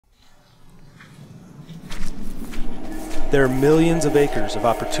There are millions of acres of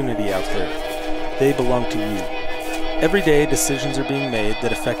opportunity out there. They belong to you. Every day, decisions are being made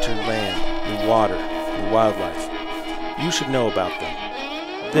that affect your land, your water, your wildlife. You should know about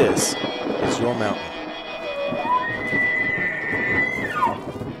them. This is your mountain.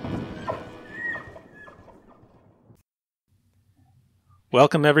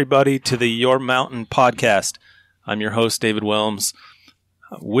 Welcome, everybody, to the Your Mountain podcast. I'm your host, David Wilms.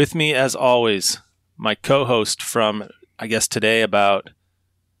 With me, as always, my co-host from, I guess today, about,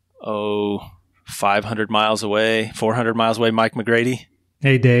 500 miles away, 400 miles away, Mike McGrady.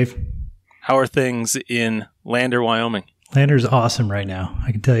 Hey, Dave. How are things in Lander, Wyoming? Lander's awesome right now.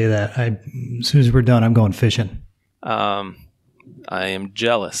 I can tell you that. As soon as we're done, I'm going fishing. I am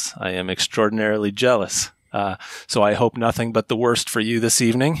jealous. I am extraordinarily jealous. So I hope nothing but the worst for you this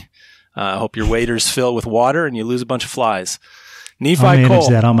evening. I hope your waders fill with water and you lose a bunch of flies. Nephi I'll manage Cole.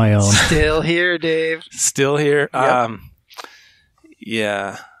 that on my own. Still here, Dave. Still here. Yep.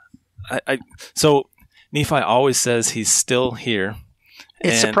 Yeah. So Nephi always says he's still here.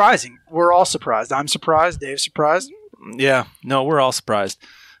 It's surprising. We're all surprised. I'm surprised. Dave's surprised. Yeah. No, we're all surprised.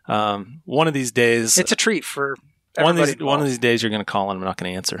 One of these days. It's a treat for everybody. One of these days you're going to call and I'm not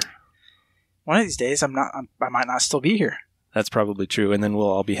going to answer. One of these days I might not still be here. That's probably true, and then we'll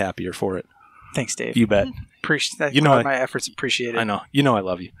all be happier for it. Thanks, Dave. You bet. Appreciate that. You know my efforts appreciated. I know. You know I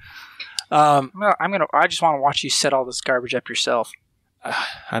love you. I just want to watch you set all this garbage up yourself.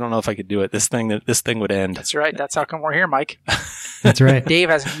 I don't know if I could do it. This thing would end. That's right. That's how come we're here, Mike. That's right. Dave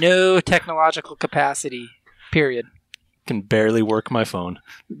has no technological capacity. Period. Can barely work my phone,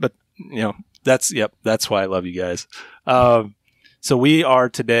 but that's why I love you guys. So we are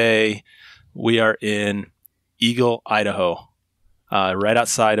in Eagle, Idaho, right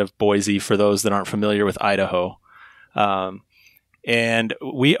outside of Boise, for those that aren't familiar with Idaho. And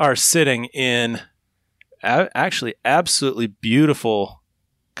we are sitting in actually absolutely beautiful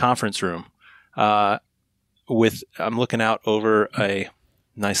conference room. I'm looking out over a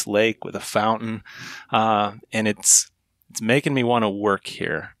nice lake with a fountain, and it's making me want to work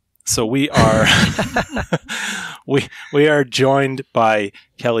here. So we are we are joined by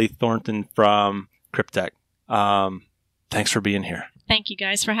Kelly Thornton from Kryptek. Thanks for being here. Thank you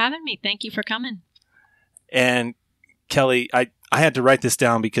guys for having me. Thank you for coming. And Kelly, I had to write this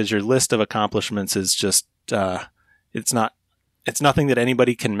down because your list of accomplishments is just it's nothing that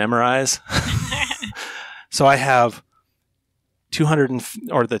anybody can memorize. So I have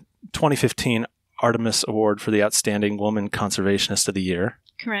the 2015 Artemis Award for the Outstanding Woman Conservationist of the Year.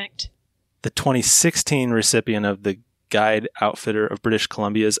 Correct. The 2016 recipient of the Guide Outfitter of British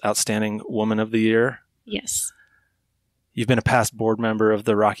Columbia's Outstanding Woman of the Year. Yes. You've been a past board member of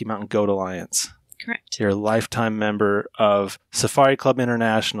the Rocky Mountain Goat Alliance. Correct. You're a lifetime member of Safari Club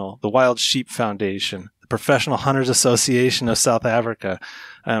International, the Wild Sheep Foundation, the Professional Hunters Association of South Africa,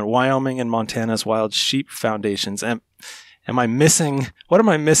 and Wyoming and Montana's Wild Sheep Foundations. And am I missing? What am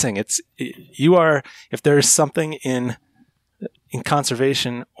I missing? If there's something in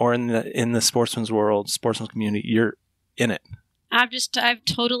conservation or in the sportsman's world, sportsman's community, you're in it. I've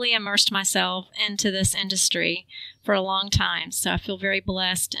totally immersed myself into this industry for a long time. So I feel very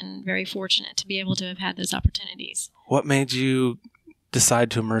blessed and very fortunate to be able to have had those opportunities. What made you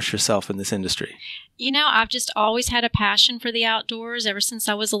decide to immerse yourself in this industry? I've just always had a passion for the outdoors ever since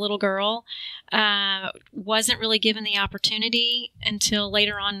I was a little girl. Wasn't really given the opportunity until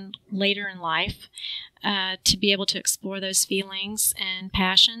later in life to be able to explore those feelings and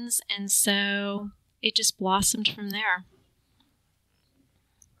passions. And so it just blossomed from there.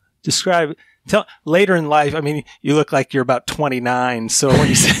 Tell later in life. I mean, you look like you're about 29. So when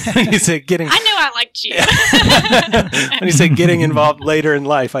you say getting, I knew I liked you. When you say getting involved later in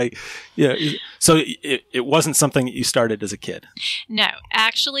life, so it wasn't something that you started as a kid. No,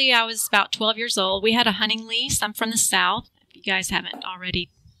 actually, I was about 12 years old. We had a hunting lease. I'm from the South. If you guys haven't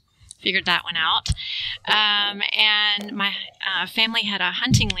already figured that one out. And my family had a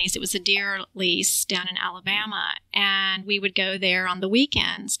hunting lease. It was a deer lease down in Alabama. And we would go there on the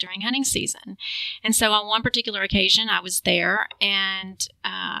weekends during hunting season. And so on one particular occasion, I was there. And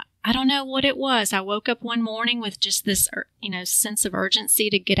I don't know what it was. I woke up one morning with just this sense of urgency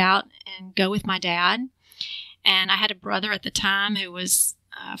to get out and go with my dad. And I had a brother at the time who was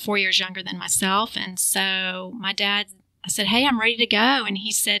 4 years younger than myself. And so I said, "Hey, I'm ready to go." And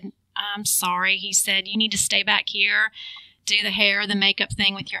he said, "I'm sorry." He said, "You need to stay back here, do the hair, the makeup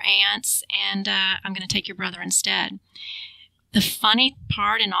thing with your aunts, and I'm going to take your brother instead." The funny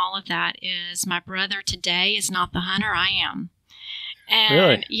part in all of that is my brother today is not the hunter I am. And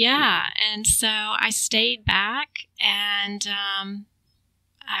really? Yeah. And so I stayed back and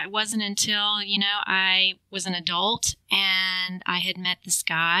it wasn't until, I was an adult and I had met this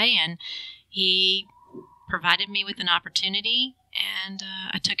guy, and he provided me with an opportunity, and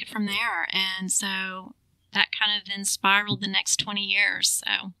I took it from there. And so that kind of then spiraled the next 20 years.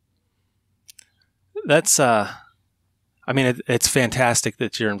 So that's, it's fantastic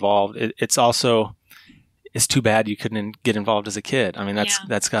that you're involved. It's also, it's too bad you couldn't get involved as a kid. I mean,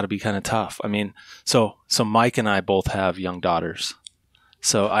 that's got to be kind of tough. I mean, so Mike and I both have young daughters.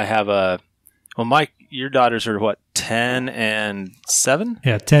 So I have Mike, your daughters are what, 10 and 7?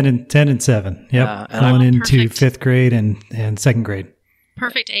 Yeah, 10 and 7. Yep. Going into 5th grade and 2nd grade.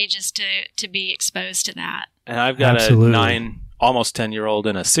 Perfect ages to be exposed to that. And I've got Absolutely. a 9, almost 10-year-old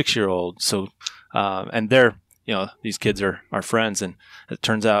and a 6-year-old. So, and they're, these kids are friends. And it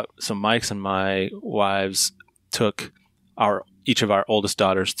turns out, so Mike's and my wives took each of our oldest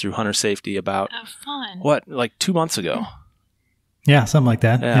daughters through hunter safety about, like 2 months ago. Yeah, something like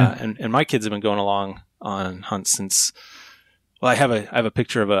that. Yeah. And my kids have been going along on hunts since, I have a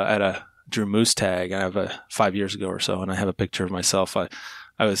picture of at a Drew Moose tag. I have 5 years ago or so, and I have a picture of myself.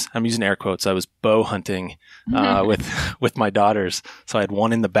 I'm using air quotes. I was bow hunting with my daughters. So I had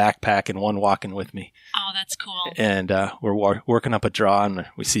one in the backpack and one walking with me. Oh, that's cool. And we're working up a draw, and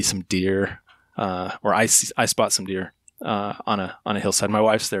we see some deer, or I spot some deer on a hillside. My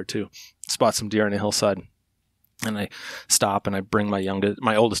wife's there too. Spot some deer on a hillside, and I stop and I bring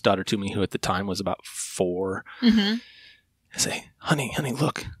my oldest daughter to me, who at the time was about 4. Mm-hmm. I say, honey,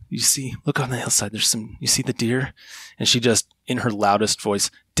 look, look on the hillside. You see the deer? And she just, in her loudest voice,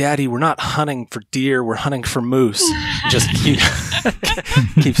 Daddy, we're not hunting for deer. We're hunting for moose. Just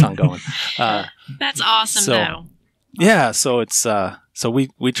keeps on going. That's awesome, though. Yeah. So it's, so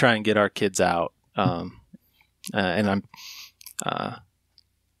we try and get our kids out. And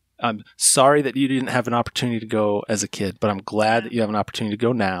I'm sorry that you didn't have an opportunity to go as a kid, but I'm glad that you have an opportunity to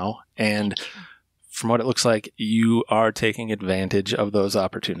go now. And from what it looks like, you are taking advantage of those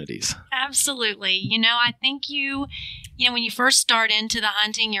opportunities. Absolutely. I think when you first start into the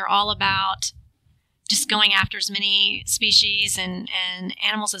hunting, you're all about just going after as many species and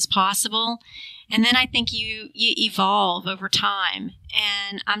animals as possible. And then I think you evolve over time.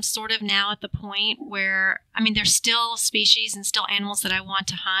 And I'm sort of now at the point where, there's still species and still animals that I want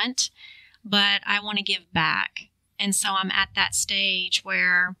to hunt, but I want to give back. And so I'm at that stage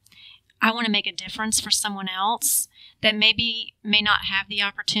where I want to make a difference for someone else that may not have the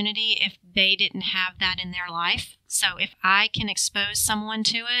opportunity if they didn't have that in their life. So if I can expose someone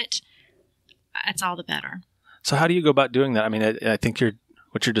to it, it's all the better. So how do you go about doing that? I think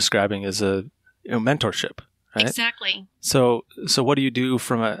what you're describing is a mentorship, right? Exactly. So what do you do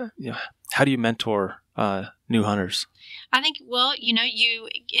how do you mentor new hunters? I think, you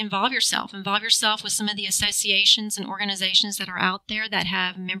involve yourself with some of the associations and organizations that are out there that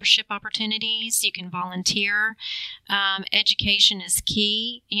have membership opportunities. You can volunteer. Education is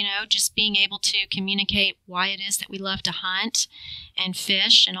key, just being able to communicate why it is that we love to hunt and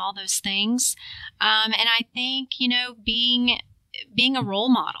fish and all those things. And I think, being a role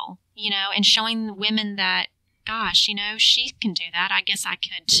model, and showing women that, gosh, she can do that. I guess I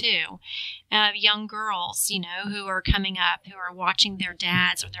could too. Young girls, who are coming up, who are watching their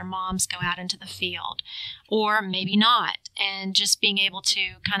dads or their moms go out into the field, or maybe not, and just being able to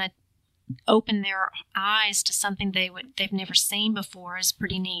kind of open their eyes to something they've never seen before is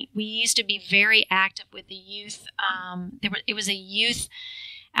pretty neat. We used to be very active with the youth. It was a youth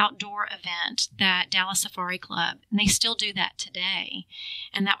outdoor event that Dallas Safari Club, and they still do that today.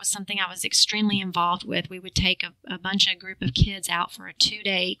 And that was something I was extremely involved with. We would take a group of kids out for a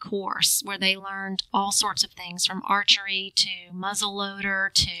 2-day course where they learned all sorts of things, from archery to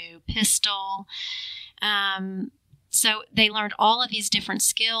muzzleloader to pistol. So they learned all of these different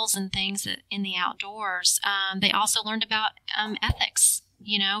skills and things in the outdoors. They also learned about ethics,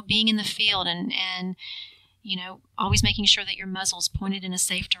 being in the field and always making sure that your muzzle's pointed in a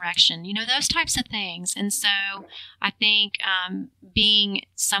safe direction, those types of things. And so I think being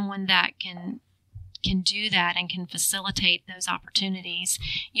someone that can do that and can facilitate those opportunities,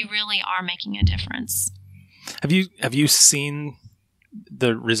 you really are making a difference. Have you seen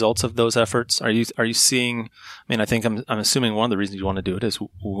the results of those efforts? Are you seeing? I think I'm assuming one of the reasons you want to do it is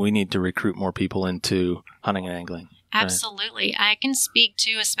we need to recruit more people into hunting and angling. Absolutely. I can speak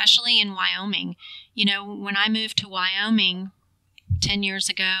to, especially in Wyoming. When I moved to Wyoming 10 years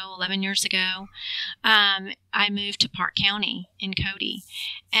ago, 11 years ago, I moved to Park County in Cody.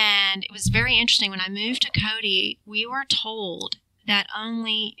 And it was very interesting. When I moved to Cody, we were told that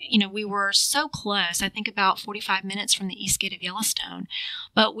only, we were so close, I think about 45 minutes from the East Gate of Yellowstone,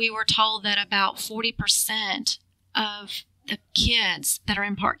 but we were told that about 40% of the kids that are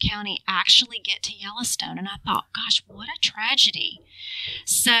in Park County actually get to Yellowstone. And I thought, gosh, what a tragedy.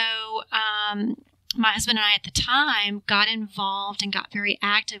 So my husband and I at the time got involved and got very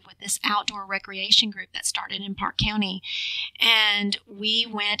active with this outdoor recreation group that started in Park County. And we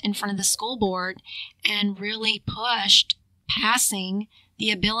went in front of the school board and really pushed passing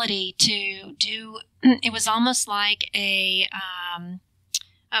the ability to do, it was almost like a,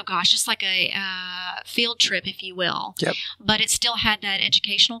 just like a field trip, if you will. Yep. But it still had that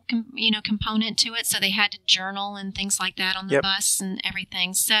educational, component to it. So they had to journal and things like that on the bus and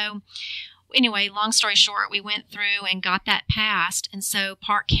everything. So anyway, long story short, we went through and got that passed. And so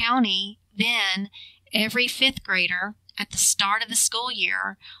Park County, then every fifth grader at the start of the school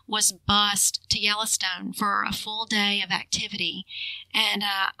year was bused to Yellowstone for a full day of activity. And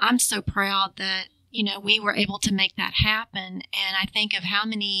I'm so proud that, we were able to make that happen. And I think of how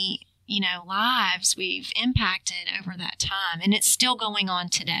many, lives we've impacted over that time. And it's still going on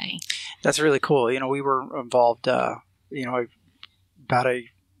today. That's really cool. We were involved, it's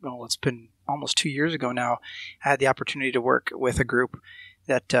been almost 2 years ago now. I had the opportunity to work with a group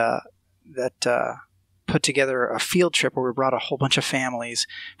that put together a field trip where we brought a whole bunch of families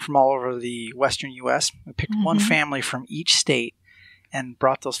from all over the western U.S. We picked one family from each state and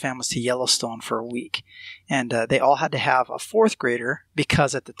brought those families to Yellowstone for a week. And they all had to have a fourth grader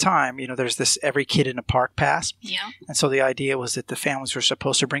because at the time, there's this every kid in a park pass. Yeah. And so the idea was that the families were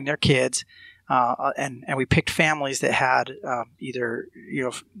supposed to bring their kids. And we picked families that had either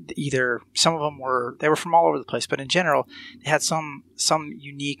some of them they were from all over the place, but in general, they had some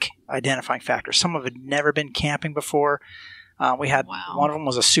unique identifying factors. Some of them had never been camping before. We had one of them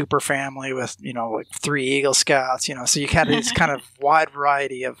was a super family with like 3 Eagle Scouts. So you had this kind of wide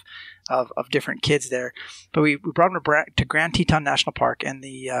variety of different kids there. But we brought them to Grand Teton National Park, and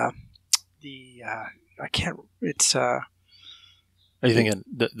Are you thinking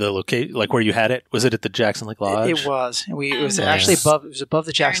the location, like where you had it? Was it at the Jackson Lake Lodge? It was. It was actually above. It was above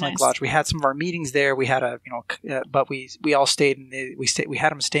the Jackson Lake Lodge. We had some of our meetings there. We had but we all stayed in. We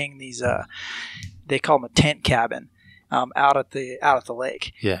had them staying in these. They call them a tent cabin, out at the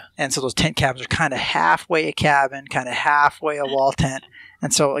lake. Yeah. And so those tent cabins are kind of halfway a cabin, kind of halfway a wall tent.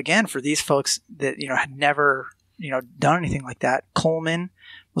 And so again, for these folks that had never done anything like that, Coleman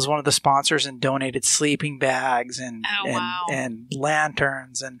was one of the sponsors and donated sleeping bags and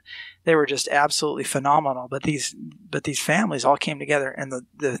lanterns, and they were just absolutely phenomenal. But these families all came together, and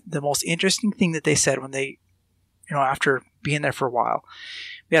the most interesting thing that they said when they, after being there for a while,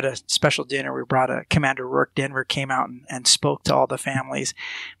 we had a special dinner. We brought Commander Rourke Denver came out and spoke to all the families.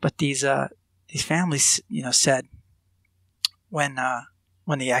 But these families, said when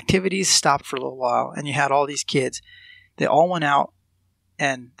the activities stopped for a little while and you had all these kids, they all went out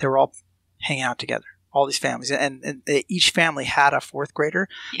and they were all hanging out together, all these families. And each family had a fourth grader.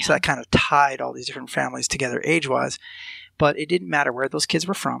 Yeah. So that kind of tied all these different families together age-wise. But it didn't matter where those kids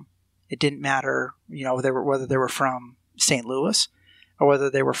were from. It didn't matter, whether they were from St. Louis or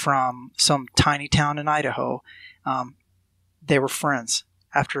whether they were from some tiny town in Idaho. They were friends.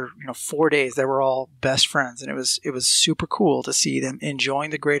 After 4 days, they were all best friends, and it was super cool to see them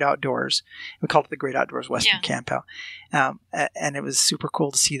enjoying the great outdoors. We called it the Great Outdoors Western Campout, and it was super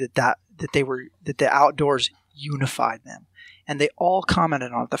cool to see that the outdoors unified them, and they all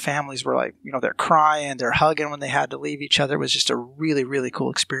commented on it. The families were like, they're crying, they're hugging when they had to leave each other. It was just a really, really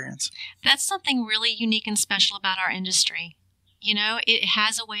cool experience. That's something really unique and special about our industry. It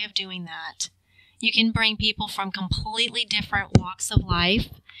has a way of doing that. You can bring people from completely different walks of life,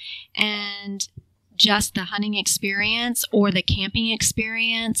 and just the hunting experience or the camping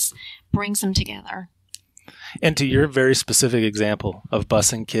experience brings them together. And to your very specific example of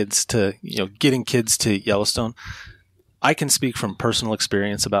busing kids to, getting kids to Yellowstone, I can speak from personal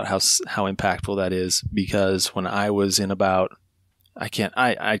experience about how impactful that is, because when I was in about, I can't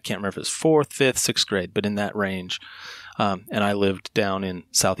remember if it was 4th, 5th, 6th grade, but in that range. And I lived down in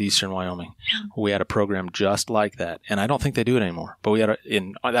southeastern Wyoming. We had a program just like that. And I don't think they do it anymore, but we had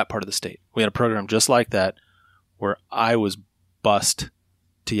in that part of the state. We had a program just like that where I was bused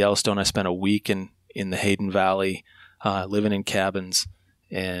to Yellowstone. I spent a week in the Hayden Valley, living in cabins.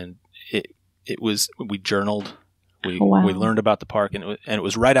 And we journaled. We learned about the park. And it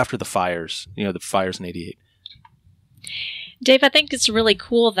was right after the fires, the fires in '88. Dave, I think it's really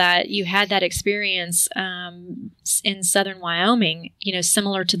cool that you had that experience in southern Wyoming,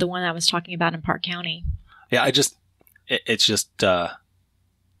 similar to the one I was talking about in Park County. Yeah, I'm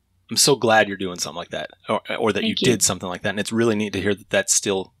so glad you're doing something like that, or that you did something like that. And it's really neat to hear that that's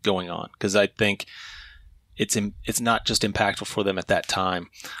still going on, because I think it's not just impactful for them at that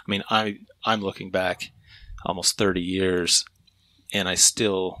time. I mean, I'm looking back almost 30 years, and I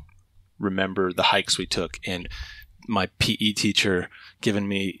still remember the hikes we took, and my PE teacher giving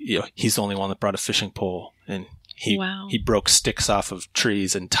me, he's the only one that brought a fishing pole, and he broke sticks off of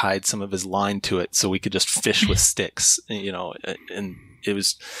trees and tied some of his line to it so we could just fish with sticks, and it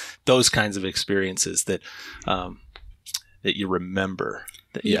was those kinds of experiences that you remember,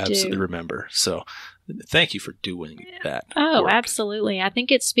 that you absolutely remember. So thank you for doing that. Oh, work. Absolutely. I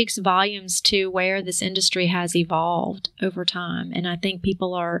think it speaks volumes to where this industry has evolved over time. And I think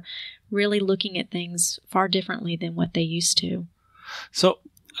people are really looking at things far differently than what they used to. So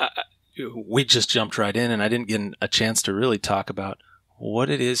we just jumped right in, and I didn't get a chance to really talk about what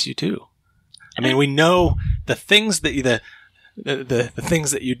it is you do. I mean, we know the things that the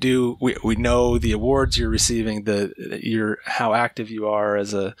things that you do. We know the awards you're receiving, how active you are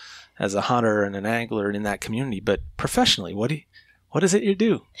as a hunter and an angler in that community. But professionally, what is it you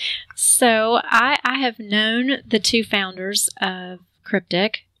do? So I have known the two founders of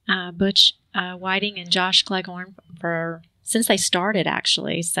Kryptek, Butch Whiting and Josh Cleghorn, since they started,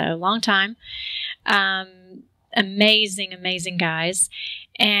 actually. So long time. Amazing guys.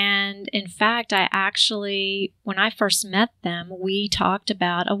 And in fact, when I first met them, we talked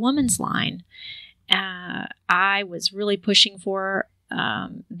about a woman's line. I was really pushing for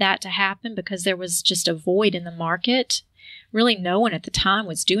that to happen because there was just a void in the market. Really, no one at the time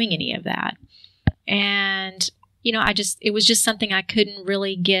was doing any of that. And, it was just something I couldn't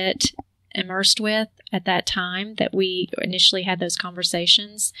really get immersed with at that time that we initially had those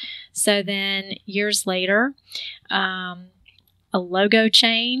conversations. So then years later, a logo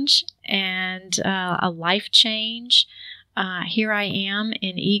change and a life change. Here I am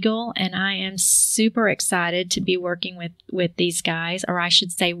in Eagle, and I am super excited to be working with these guys, or I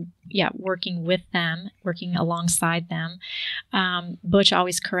should say, working with them, working alongside them. Butch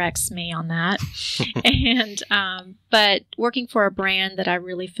always corrects me on that. But working for a brand that I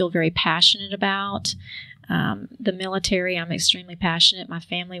really feel very passionate about. The military, I'm extremely passionate. My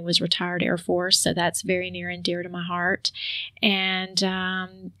family was retired Air Force, so that's very near and dear to my heart. And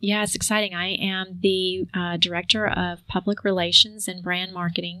it's exciting. I am the Director of Public Relations and Brand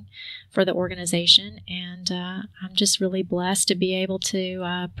Marketing for the organization, and I'm just really blessed to be able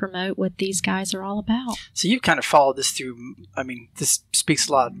to promote what these guys are all about. So you've kind of followed this through. I mean, this speaks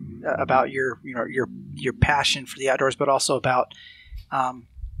a lot about your passion for the outdoors, but also about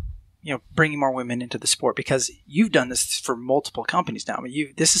bringing more women into the sport, because you've done this for multiple companies now. I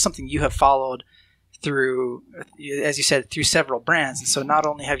mean, this is something you have followed through, as you said, through several brands. And so not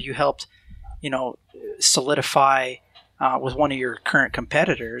only have you helped, solidify with one of your current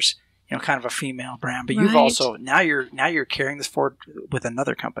competitors, kind of a female brand, but you've also, now you're carrying this forward with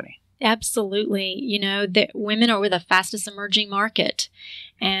another company. Absolutely. The women are the fastest emerging market,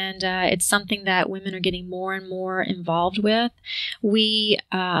 and it's something that women are getting more and more involved with. We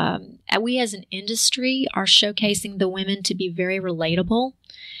as an industry are showcasing the women to be very relatable,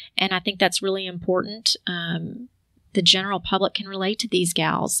 and I think that's really important. The general public can relate to these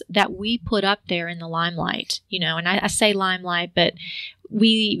gals that we put up there in the limelight, and I say limelight, but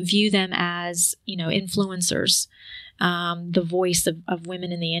we view them as, influencers. The voice of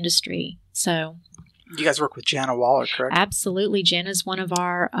women in the industry. So, you guys work with Jana Waller, correct? Absolutely, Jana's one of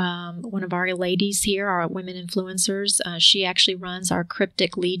our ladies here, our women influencers. She actually runs our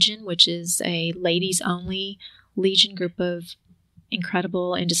Kryptek Legion, which is a ladies-only legion group of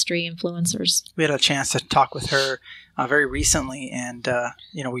incredible industry influencers. We had a chance to talk with her very recently, and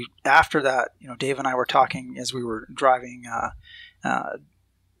we after that, Dave and I were talking as we were driving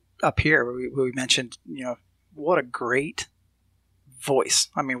up here. We mentioned, what a great voice.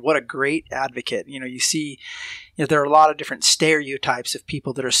 I mean, what a great advocate. You see, there are a lot of different stereotypes of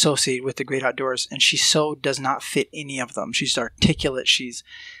people that are associated with the great outdoors, and she so does not fit any of them. She's articulate. She's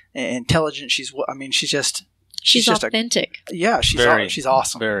intelligent. She's just authentic. She's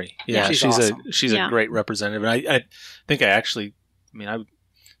awesome. Very. Yeah, she's awesome. She's a great representative. And I think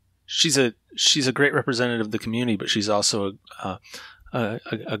she's a great representative of the community, but she's also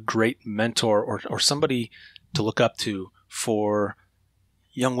a great mentor or somebody to look up to for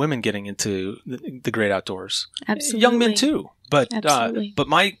young women getting into the great outdoors. Absolutely. Young men too. But but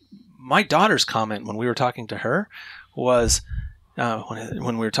my daughter's comment when we were talking to her was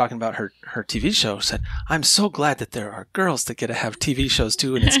when we were talking about her TV show, said, "I'm so glad that there are girls that get to have TV shows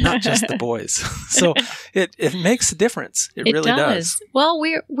too, and it's not just the boys." So it makes a difference. It really does. Well,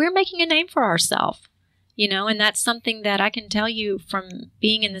 we're making a name for ourselves. And that's something that I can tell you from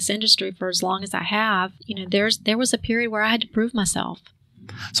being in this industry for as long as I have. There was a period where I had to prove myself.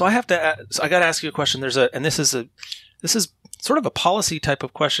 So I got to ask you a question. This is sort of a policy type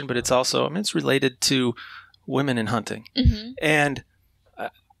of question, but it's also, it's related to women in hunting. Mm-hmm. And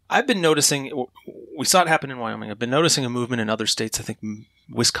I've been noticing, we saw it happen in Wyoming. I've been noticing a movement in other states. I think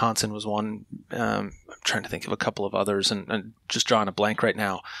Wisconsin was one. I'm trying to think of a couple of others and just drawing a blank right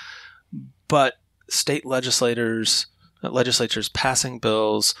now. But state legislatures passing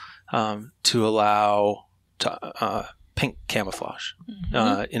bills to allow pink camouflage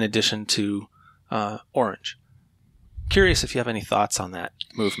in addition to orange. Curious if you have any thoughts on that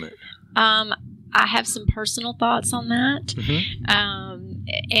movement. I have some personal thoughts on that. Mm-hmm.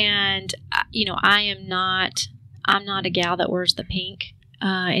 And I'm not a gal that wears the pink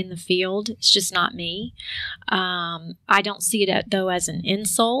in the field. It's just not me. I don't see it though as an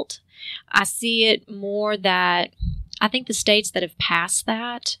insult. I see it more that I think the states that have passed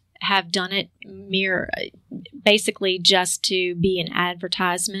that have done it basically just to be an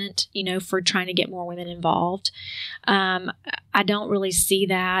advertisement, for trying to get more women involved. I don't really see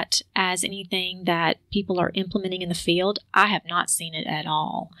that as anything that people are implementing in the field. I have not seen it at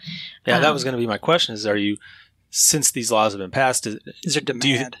all. Yeah, that was going to be my question is, since these laws have been passed, is there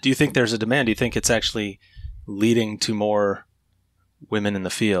demand? Do you think there's a demand? Do you think it's actually leading to more women in the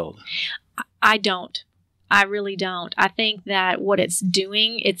field? I don't. I really don't. I think that what it's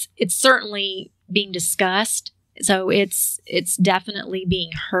doing, it's certainly being discussed. So it's definitely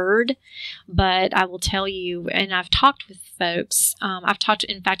being heard. But I will tell you, and I've talked with folks. I talked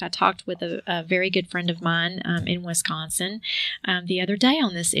with a very good friend of mine in Wisconsin the other day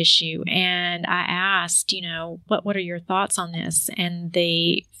on this issue. And I asked, what are your thoughts on this? And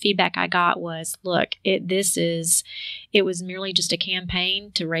the feedback I got was, look, it was merely just a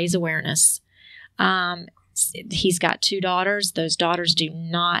campaign to raise awareness. He's got 2 daughters. Those daughters do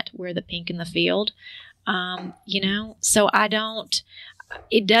not wear the pink in the field. So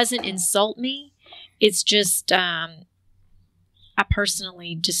it doesn't insult me. It's just, I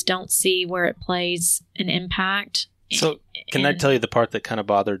personally just don't see where it plays an impact. So can I tell you the part that kind of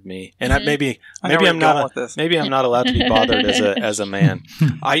bothered me? And maybe I'm not allowed to be bothered as a man.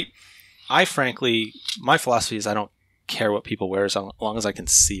 I frankly, my philosophy is I don't care what people wear as long as I can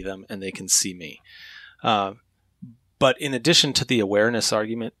see them and they can see me. But in addition to the awareness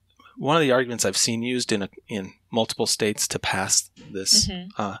argument, one of the arguments I've seen used in multiple states to pass this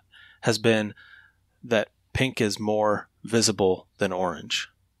has been that pink is more visible than orange,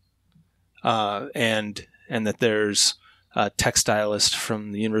 and that there's a textilist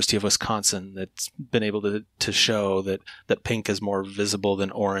from the University of Wisconsin that's been able to show that pink is more visible than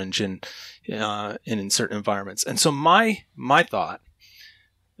orange in certain environments. And so my thought,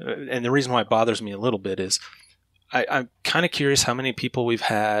 and the reason why it bothers me a little bit is I'm kind of curious how many people we've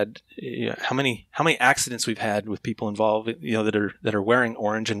had, how many accidents we've had with people involved, that are wearing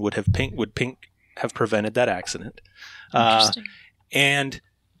orange and would pink have prevented that accident? Interesting. And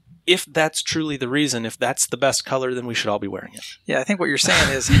if that's truly the reason, if that's the best color, then we should all be wearing it. Yeah, I think what you're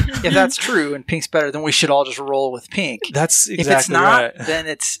saying is, if that's true and pink's better, then we should all just roll with pink. That's exactly if it's not, right. Then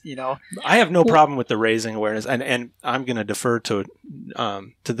it's, I have no problem with the raising awareness, and I'm going to defer to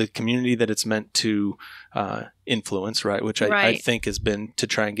the community that it's meant to influence, right? Which I think has been to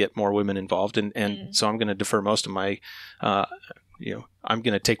try and get more women involved, and so I'm going to defer most of my, I'm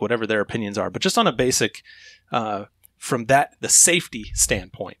going to take whatever their opinions are, but just on a basic. From the safety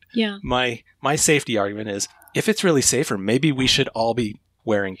standpoint, my safety argument is if it's really safer, maybe we should all be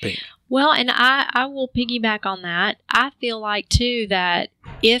wearing pink. Well, and I will piggyback on that. I feel like too that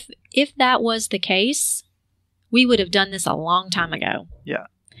if that was the case, we would have done this a long time ago. Yeah,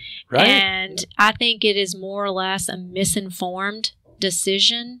 right. And I think it is more or less a misinformed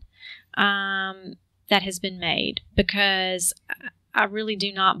decision that has been made, because I really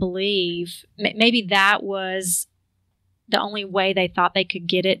do not believe maybe that was the only way they thought they could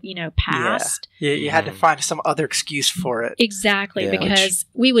get it, passed. Yeah, you had to find some other excuse for it. Exactly, because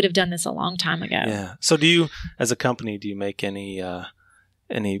we would have done this a long time ago. Yeah. So do you, as a company, make any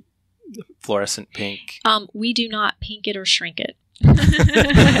fluorescent pink? We do not pink it or shrink it.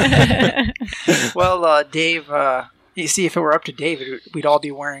 Well, Dave, you see, if it were up to David, we'd all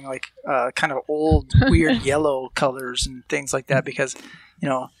be wearing like kind of old, weird yellow colors and things like that because,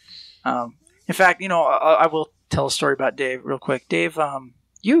 in fact, I will tell a story about Dave real quick. Dave,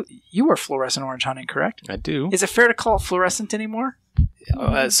 you were fluorescent orange hunting, correct? I do. Is it fair to call it fluorescent anymore?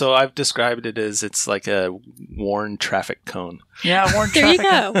 So I've described it as it's like a worn traffic cone. Yeah, worn there traffic.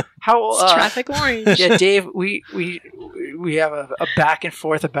 There you go. How traffic orange? Yeah, Dave, we have a back and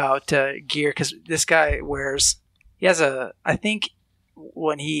forth about gear because this guy he has I think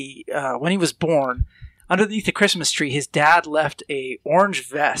when he was born, underneath the Christmas tree, his dad left a orange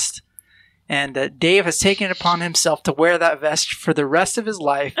vest. And Dave has taken it upon himself to wear that vest for the rest of his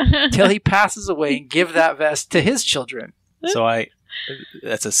life till he passes away and give that vest to his children. So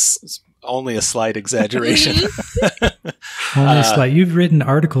that's only a slight exaggeration. Only slight. You've written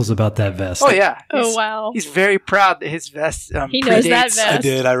articles about that vest. Oh, yeah. Wow. He's very proud that his vest he knows that vest. I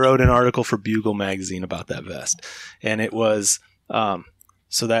did. I wrote an article for Bugle magazine about that vest. And it was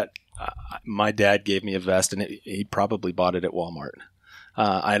so that my dad gave me a vest, and he probably bought it at Walmart.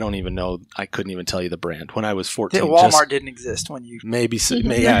 I don't even know. I couldn't even tell you the brand. When I was 14, Walmart didn't exist when you. Maybe, it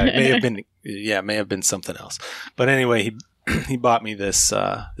may have been. Yeah, it may have been something else. But anyway, he bought me this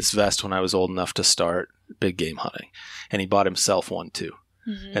vest when I was old enough to start big game hunting, and he bought himself one too.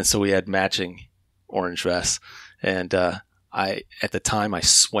 Mm-hmm. And so we had matching orange vests, and at the time I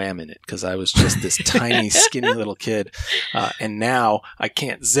swam in it because I was just this tiny, skinny little kid, and now I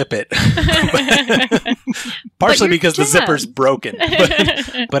can't zip it, partially because the zipper's broken.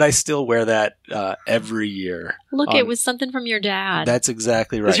 But I still wear that every year. Look, it was something from your dad. That's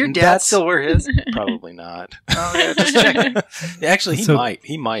exactly right. Does your dad still wear his? Probably not. Oh yeah, just checking. Actually,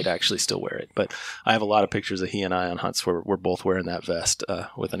 he might actually still wear it. But I have a lot of pictures of he and I on hunts where we're both wearing that vest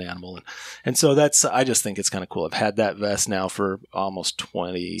with an animal, and so I just think it's kind of cool. I've had that vest now for almost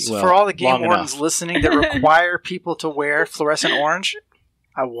 20. So for all the game wardens listening that require people to wear fluorescent orange,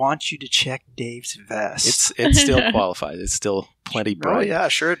 I want you to check Dave's vest. It still qualifies. It's still plenty bright. Oh yeah,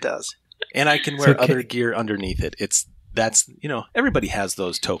 sure it does. And I can wear other gear underneath it. That's everybody has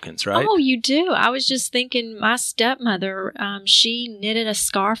those tokens, right? Oh, you do. I was just thinking, my stepmother, she knitted a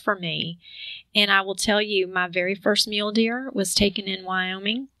scarf for me, and I will tell you, my very first mule deer was taken in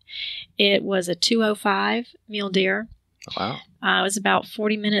Wyoming. It was a 205 mule deer. Wow. It was about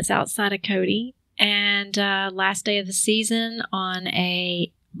 40 minutes outside of Cody, and last day of the season on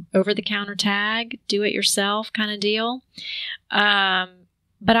a over-the-counter tag, do-it-yourself kind of deal.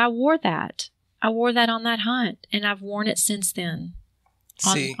 But I wore that. I wore that on that hunt, and I've worn it since then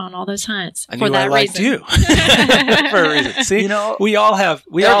on all those hunts. I for knew that I liked reason. you for a reason. See, we all have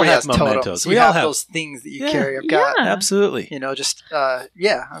mementos. Totems. We all have those things that you carry. I've got absolutely.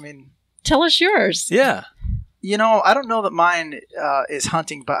 I mean, tell us yours. Yeah. I don't know that mine is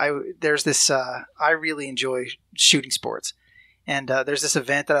hunting, but there's this. I really enjoy shooting sports, and there's this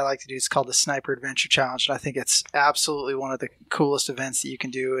event that I like to do. It's called the Sniper Adventure Challenge, and I think it's absolutely one of the coolest events that you can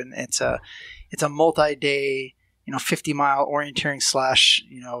do. And it's a multi-day, 50-mile orienteering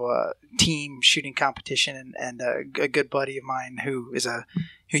 / team shooting competition, and a good buddy of mine who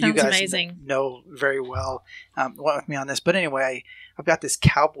you guys amazing. Know very well went with me on this. But anyway, I've got this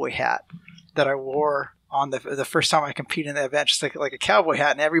cowboy hat that I wore on the first time I competed in the event, just like a cowboy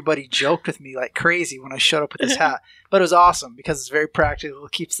hat, and everybody joked with me like crazy when I showed up with this hat. But it was awesome because it's very practical,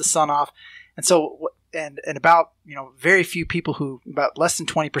 it keeps the sun off, and so and about very few people about less than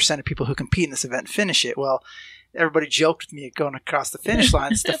 20% of people who compete in this event finish it. Well, everybody joked with me going across the finish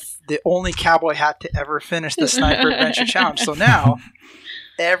line. It's the only cowboy hat to ever finish the Sniper Adventure Challenge. So now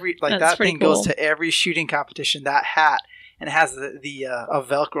that thing goes to every shooting competition. That hat. And it has a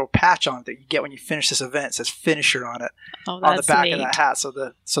Velcro patch on it that you get when you finish this event. It says "finisher" on it on the back of that hat. So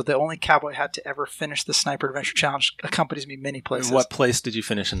the only cowboy hat to ever finish the Sniper Adventure Challenge accompanies me many places. What place did you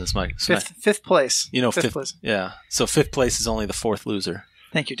finish in this, Mike? Fifth place. Fifth place. Yeah. So fifth place is only the fourth loser.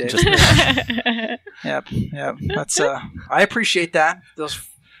 Thank you, Dave. Yep. That's I appreciate that.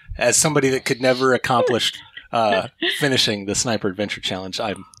 As somebody that could never accomplish finishing the Sniper Adventure Challenge,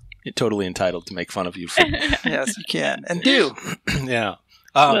 I'm totally entitled to make fun of you. Yes, you can. And do. Yeah.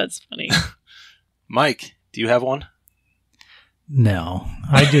 That's funny. Mike, do you have one? No.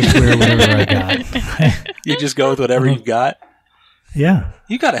 I just wear whatever I got. You just go with whatever you've got? Yeah.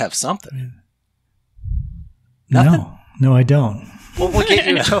 You got to have something. Nothing? No, I don't. Well, we'll get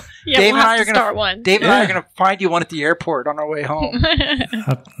you. Dave and I are going to start one. Dave and I are going to find you one at the airport on our way home.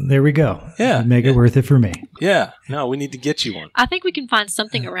 There we go. Yeah. Make it worth it for me. Yeah. No, we need to get you one. I think we can find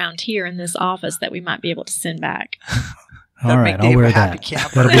something around here in this office that we might be able to send back. All right, I'll wear that.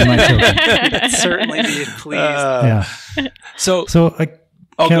 That'll be my token. Certainly be pleased. Yeah. So Kelly,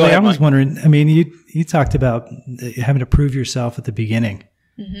 ahead, I was wondering, I mean, you talked about having to prove yourself at the beginning,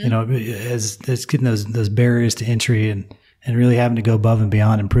 as getting those barriers to entry and really having to go above and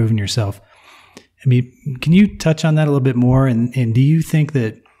beyond and proving yourself. I mean, can you touch on that a little bit more? And do you think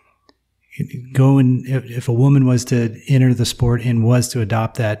that if a woman was to enter the sport and was to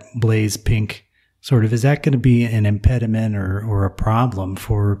adopt that blaze pink sort of, is that going to be an impediment or a problem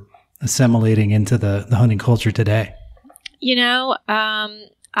for assimilating into the hunting culture today?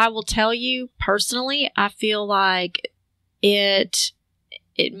 I will tell you personally, I feel like it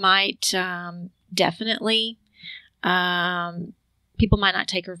might definitely people might not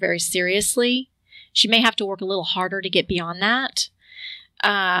take her very seriously. She may have to work a little harder to get beyond that,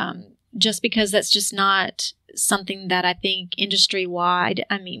 just because that's just not something that I think industry-wide,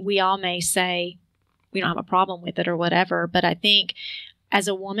 I mean, we all may say we don't have a problem with it or whatever, but I think as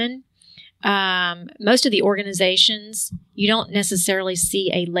a woman, most of the organizations, you don't necessarily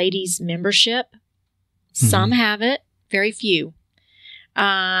see a ladies' membership. Mm-hmm. Some have it, very few.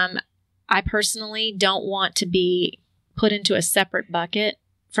 I personally don't want to be put into a separate bucket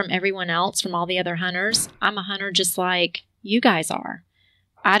from everyone else, from all the other hunters. I'm a hunter just like you guys are.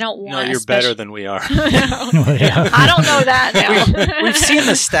 I don't want. No, you're better than we are. I don't know that now. We've seen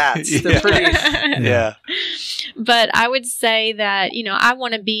the stats. They're pretty. Yeah. But I would say that, you know, I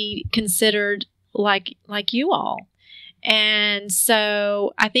want to be considered like you all. And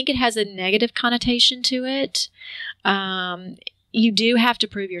so I think it has a negative connotation to it. You do have to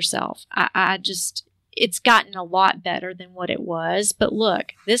prove yourself. It's gotten a lot better than what it was. But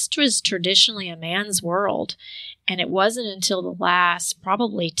look, this was traditionally a man's world. And it wasn't until the last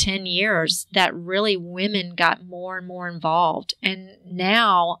probably 10 years that really women got more and more involved. And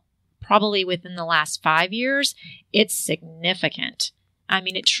now, probably within the last 5 years, it's significant. I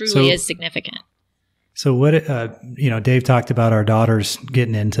mean, it truly is significant. So what, Dave talked about our daughters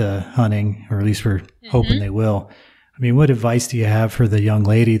getting into hunting, or at least we're hoping they will. I mean, what advice do you have for the young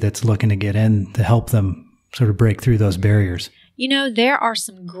lady that's looking to get in to help them sort of break through those barriers? You know, there are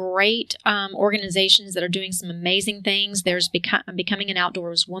some great organizations that are doing some amazing things. There's Becoming an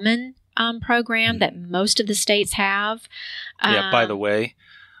Outdoors Woman program that most of the states have. By the way,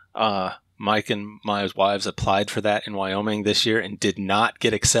 Mike and my wives applied for that in Wyoming this year and did not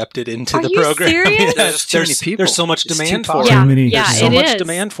get accepted into the program. Are you serious? There's too many people. There's so much demand for it. There's so much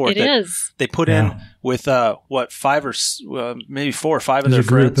demand for it. It is. They put in with maybe 4 or 5 of their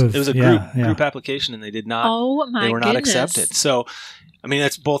friends. It was a group application, and they did not. Oh my! They were not accepted. So, I mean,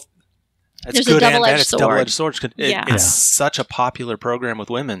 that's both. There's good and bad. It's a double-edged sword. It's such a popular program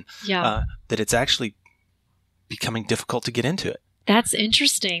with women that it's actually becoming difficult to get into it. That's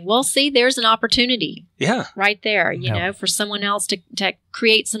interesting. Well, see, there's an opportunity. Yeah. Right there, you know, for someone else to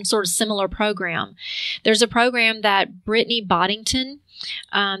create some sort of similar program. There's a program that Brittany Boddington,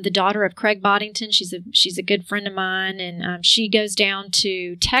 the daughter of Craig Boddington, she's a good friend of mine, and she goes down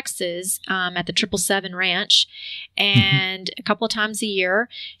to Texas at the 777 Ranch, and a couple of times a year,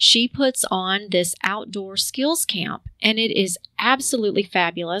 she puts on this outdoor skills camp, and it is absolutely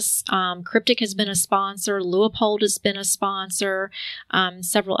fabulous. Kryptek has been a sponsor. Leupold has been a sponsor.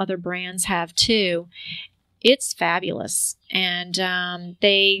 Several other brands have too. It's fabulous. And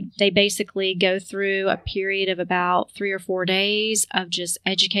they basically go through a period of about 3 or 4 days of just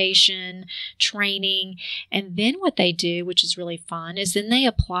education, training. And then what they do, which is really fun, is then they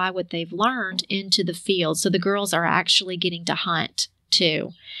apply what they've learned into the field. So the girls are actually getting to hunt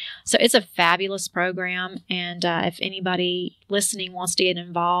too. So it's a fabulous program. And if anybody listening wants to get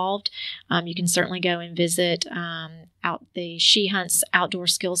involved, you can certainly go and visit out the She Hunts Outdoor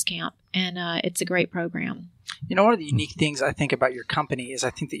Skills Camp. And it's a great program. You know, one of the unique things I think about your company is I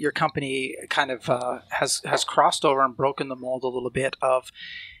think that your company kind of has crossed over and broken the mold a little bit of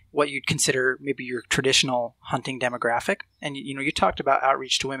what you'd consider maybe your traditional hunting demographic. And, you know, you talked about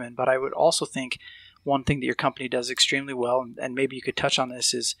outreach to women, but I would also think one thing that your company does extremely well, and maybe you could touch on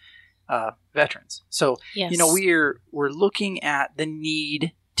this, is veterans. So, you know, we're looking at the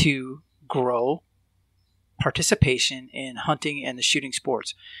need to grow participation in hunting and the shooting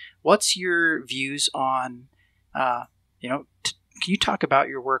sports. What's your views on, can you talk about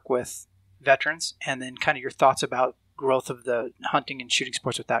your work with veterans and then kind of your thoughts about growth of the hunting and shooting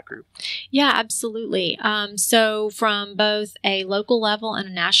sports with that group? Yeah, absolutely. So from both a local level and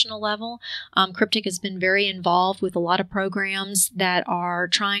a national level, Kryptek has been very involved with a lot of programs that are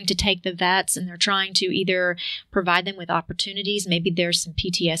trying to take the vets, and they're trying to either provide them with opportunities. Maybe there's some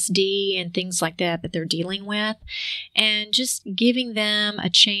PTSD and things like that they're dealing with, and just giving them a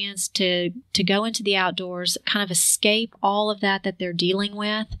chance to go into the outdoors, kind of escape all of that they're dealing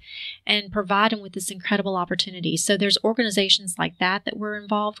with, and provide them with this incredible opportunity. So there's organizations like that we're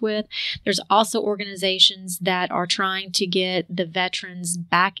involved with. There's also organizations that are trying to get the veterans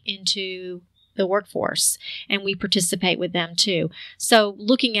back into the workforce, and we participate with them too. So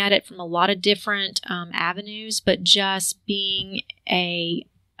looking at it from a lot of different avenues, but just being a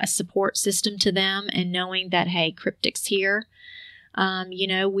support system to them and knowing that, hey, Kryptek's here.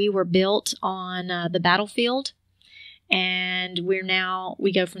 We were built on the battlefield. And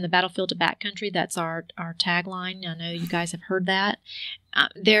we go from the battlefield to backcountry. That's our tagline. I know you guys have heard that.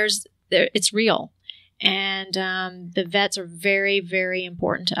 It's real. And the vets are very, very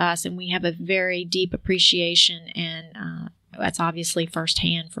important to us. And we have a very deep appreciation and that's obviously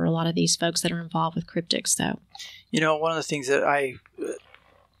firsthand for a lot of these folks that are involved with Kryptek. So, one of the things that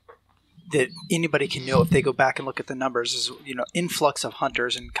that anybody can know if they go back and look at the numbers is, influx of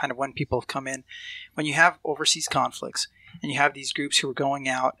hunters and kind of when people have come in. When you have overseas conflicts and you have these groups who are going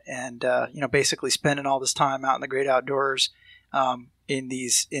out and, basically spending all this time out in the great outdoors, in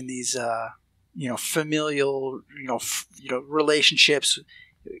these familial, relationships,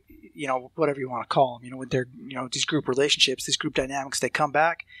 whatever you want to call them, with their, these group relationships, these group dynamics, they come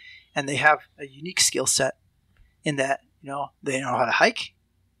back and they have a unique skill set in that, they know how to hike,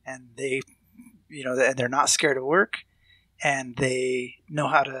 and they're not scared of work, and they know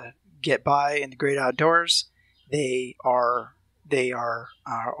how to get by in the great outdoors. They are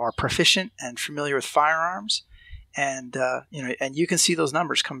proficient and familiar with firearms, and and you can see those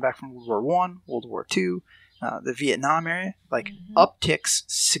numbers coming back from World War I, World War II, the Vietnam area, like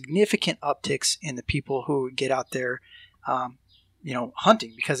significant upticks in the people who get out there,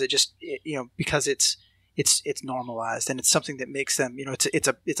 hunting, because because it's normalized, and it's something that makes them, it's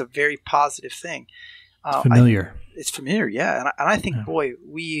a very positive thing. It's familiar. It's familiar, yeah. And I think, boy,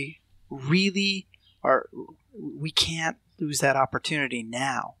 we really we can't lose that opportunity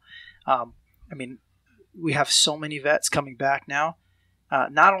now. We have so many vets coming back now.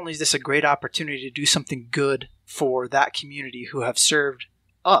 Not only is this a great opportunity to do something good for that community who have served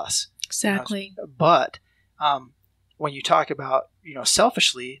us, exactly, but when you talk about,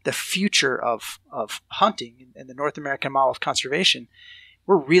 selfishly, the future of hunting and the North American model of conservation,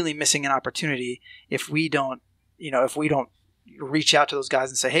 we're really missing an opportunity if we don't reach out to those guys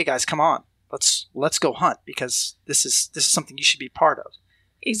and say, hey guys, come on, let's go hunt, because this is something you should be part of.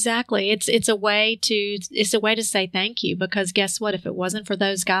 Exactly. It's a way to say thank you, because guess what? If it wasn't for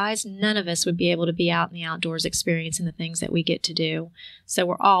those guys, none of us would be able to be out in the outdoors experiencing the things that we get to do. So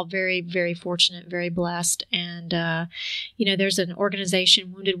we're all very, very fortunate, very blessed. And, there's an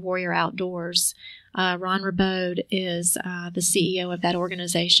organization, Wounded Warrior Outdoors. Ron Rabaud is the CEO of that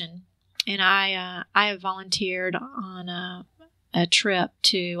organization. And I have volunteered on a trip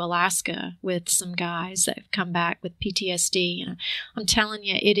to Alaska with some guys that have come back with PTSD, and I'm telling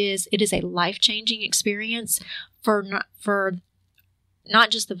you, it is a life-changing experience for not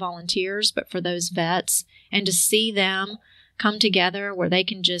just the volunteers, but for those vets, and to see them come together where they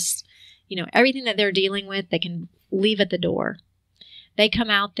can just, everything that they're dealing with, they can leave at the door. They come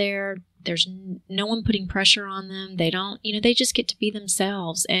out there, there's no one putting pressure on them. They don't, they just get to be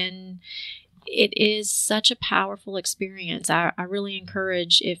themselves, and it is such a powerful experience. I really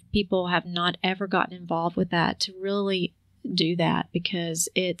encourage, if people have not ever gotten involved with that, to really do that, because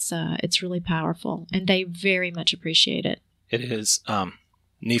it's really powerful, and they very much appreciate it. It is.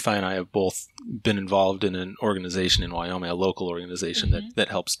 Nephi and I have both been involved in an organization in Wyoming, a local organization that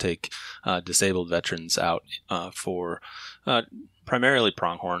helps take disabled veterans out for primarily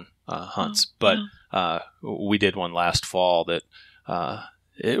pronghorn hunts. But we did one last fall that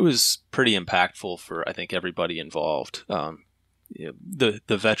it was pretty impactful for, I think, everybody involved. The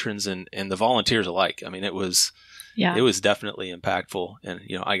veterans and the volunteers alike. It was definitely impactful, and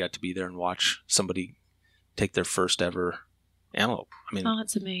I got to be there and watch somebody take their first ever antelope.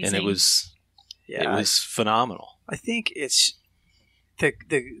 It's amazing, and it was phenomenal. I think it's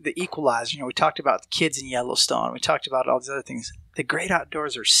the equalizer. We talked about the kids in Yellowstone. We talked about all these other things. The great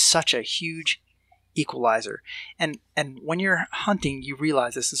outdoors are such a huge equalizer, and when you're hunting, you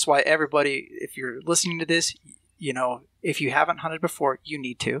realize this. This is why everybody, if you're listening to this, if you haven't hunted before, you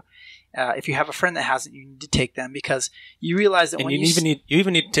need to. If you have a friend that hasn't, you need to take them, because you realize that and when you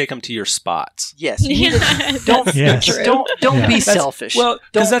even need to take them to your spots. Yes, don't be selfish. Well,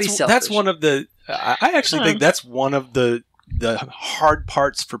 because that's one of the. I actually think that's one of the hard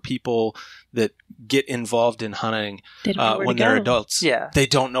parts for people that get involved in hunting when they're adults. Yeah. They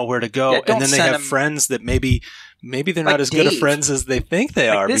don't know where to go, and then they have friends that maybe they're not as good of friends as they think they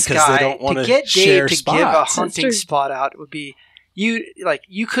are, because they don't want to share spots. Give a hunting spot out, it would be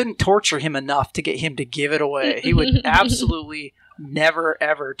you couldn't torture him enough to get him to give it away. He would absolutely never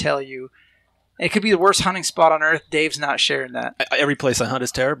ever tell you. It could be the worst hunting spot on earth. Dave's not sharing that. Every place I hunt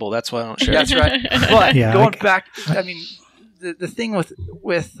is terrible. That's why I don't share. That's right. But going back, the thing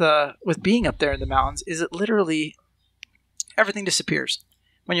with being up there in the mountains is it literally everything disappears.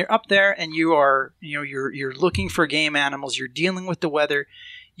 When you're up there and you are, you're looking for game animals, you're dealing with the weather,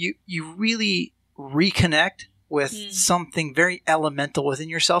 you really reconnect with something very elemental within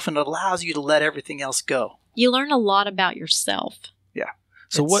yourself, and it allows you to let everything else go. You learn a lot about yourself. Yeah.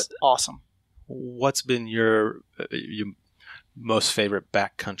 So awesome. What's been your most favorite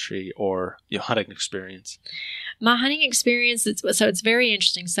backcountry or hunting experience? My hunting experience, it's very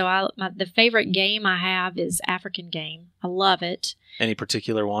interesting. So the favorite game I have is African game. I love it. Any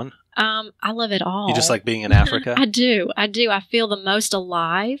particular one? I love it all. You just like being in Africa? I do. I feel the most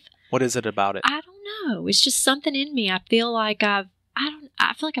alive. What is it about it? I don't know. It's just something in me. I feel like I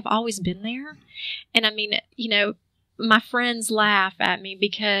feel like I've always been there. And I mean, my friends laugh at me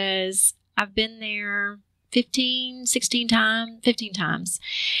because I've been there 15 times.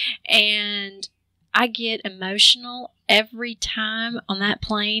 And I get emotional every time on that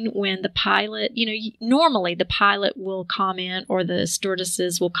plane when the pilot, normally the pilot will comment or the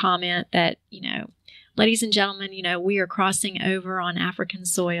stewardesses will comment that, ladies and gentlemen, we are crossing over on African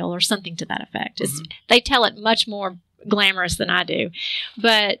soil or something to that effect. They tell it much more glamorous than I do,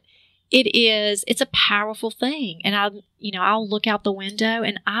 but it's a powerful thing. And I'll look out the window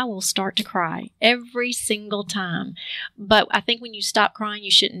and I will start to cry every single time. But I think when you stop crying,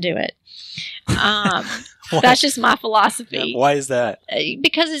 you shouldn't do it. That's just my philosophy. Yeah, why is that?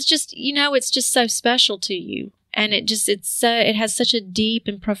 Because it's just, it's just so special to you. And it has such a deep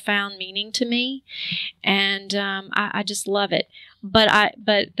and profound meaning to me. And, I just love it. But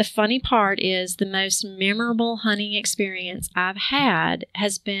the funny part is the most memorable hunting experience I've had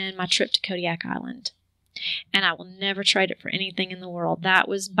has been my trip to Kodiak Island. And I will never trade it for anything in the world. That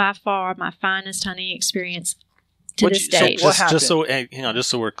was by far my finest hunting experience to this day. So just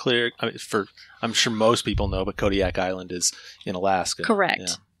so we're clear, I'm sure most people know, but Kodiak Island is in Alaska. Correct.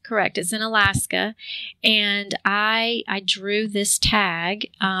 Yeah. Correct. It's in Alaska. And I drew this tag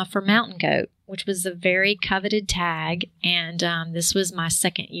for mountain goat, which was a very coveted tag. And this was my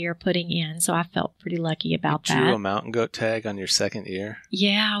second year putting in. So I felt pretty lucky about that. You drew a mountain goat tag on your second year?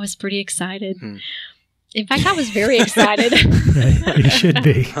 Yeah, I was pretty excited. In fact, I was very excited. You should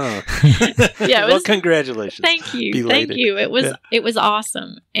be. Huh. Yeah. Well, congratulations. Thank you. Belated. Thank you. It was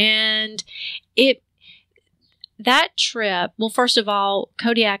awesome. And that trip, well, first of all,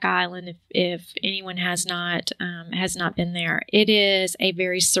 Kodiak Island, if anyone has not been there, it is a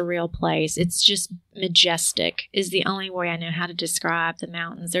very surreal place. It's just majestic is the only way I know how to describe the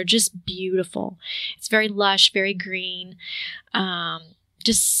mountains. They're just beautiful. It's very lush, very green,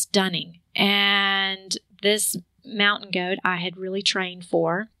 just stunning. And this mountain goat I had really trained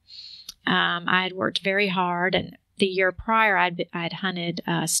for. I had worked very hard, and the year prior, I'd hunted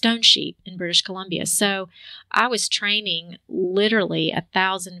stone sheep in British Columbia. So I was training literally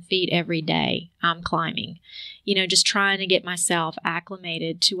 1,000 feet every day. I'm climbing, just trying to get myself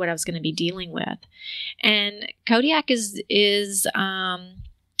acclimated to what I was going to be dealing with. And Kodiak is it's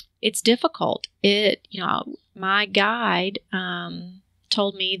difficult. My guide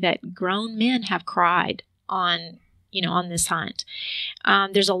told me that grown men have cried on this hunt.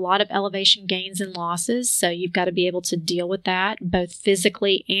 There's a lot of elevation gains and losses, so you've got to be able to deal with that, both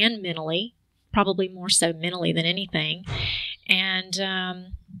physically and mentally, probably more so mentally than anything. And,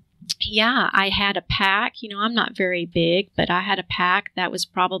 I had a pack. I'm not very big, but I had a pack that was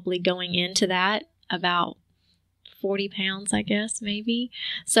probably going into that about 40 pounds, I guess, maybe.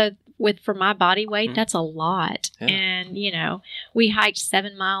 So for my body weight, that's a lot. Yeah. And, we hiked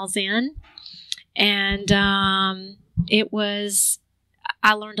 7 miles in. And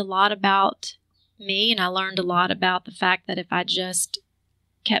I learned a lot about me, and I learned a lot about the fact that if I just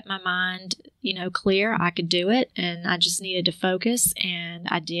kept my mind, clear, I could do it, and I just needed to focus, and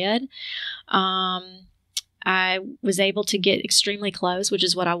I did. I was able to get extremely close, which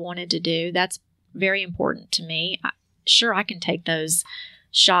is what I wanted to do. That's very important to me. Sure, I can take those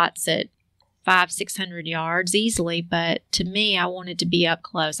shots at 500-600 yards easily, but to me, I wanted to be up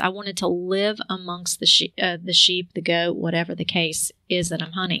close. I wanted to live amongst the sheep, the goat, whatever the case is that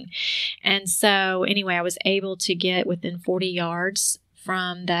I'm hunting. And so anyway, I was able to get within 40 yards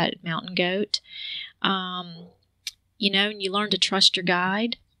from that mountain goat. And you learn to trust your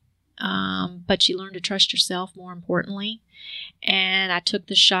guide, but you learn to trust yourself more importantly. And I took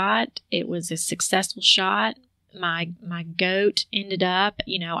the shot. It was a successful shot. My goat ended up,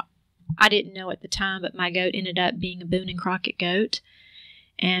 I didn't know at the time, but my goat ended up being a Boone and Crockett goat.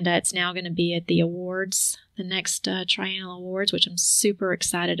 And it's now going to be at the awards, the next Triennial Awards, which I'm super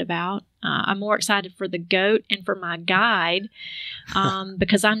excited about. I'm more excited for the goat and for my guide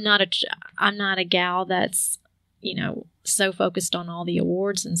because I'm not a gal that's, so focused on all the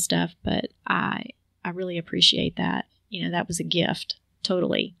awards and stuff. But I really appreciate that. That was a gift.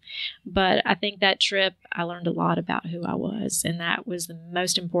 Totally. But I think that trip, I learned a lot about who I was, and that was the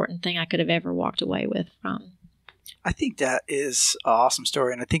most important thing I could have ever walked away with from. I think that is an awesome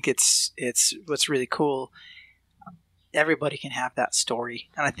story, and I think it's what's really cool. everybody can have that story,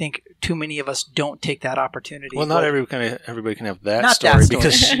 and I think too many of us don't take that opportunity. Well, not everybody can have that not story, that story.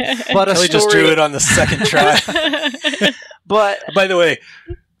 Because but Kelly just drew it on the second try. But by the way,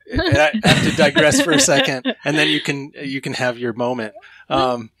 and I have to digress for a second, and then you can have your moment.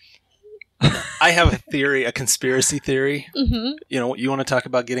 I have a theory, a conspiracy theory. Mm-hmm. You want to talk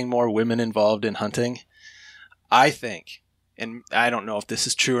about getting more women involved in hunting? I think, and I don't know if this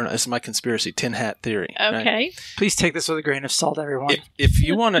is true or not. This is my conspiracy tin hat theory. Okay. Right? Please take this with a grain of salt, everyone. If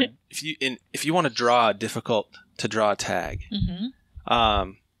you want to draw a difficult to draw tag,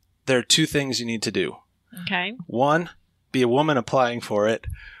 mm-hmm. There are two things you need to do. Okay. One, be a woman applying for it,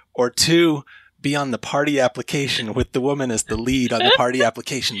 or two, be on the party application with the woman as the lead on the party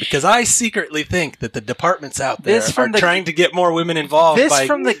application. Because I secretly think that the departments out there are trying to get more women involved. This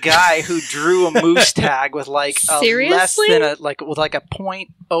from the guy who drew a moose tag with like less than a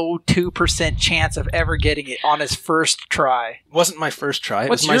 0.02% chance of ever getting it on his first try. It wasn't my first try.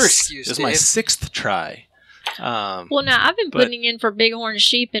 What's your excuse? It was my sixth try. Well, now I've been putting in for bighorn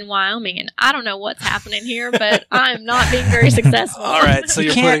sheep in Wyoming, and I don't know what's happening here, but I'm not being very successful. All right, so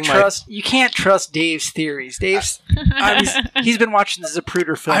you can't trust Dave's theories. He's been watching the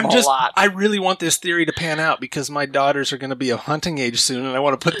Zapruder film a lot. I really want this theory to pan out because my daughters are going to be of hunting age soon, and I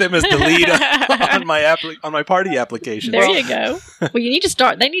want to put them as the lead on my party application. There you go. Well, you need to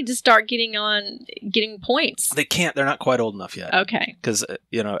start. They need to start getting points. They can't. They're not quite old enough yet. Okay. Because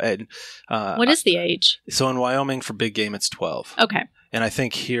what is the age? So in Wyoming for big game, it's 12. Okay. And I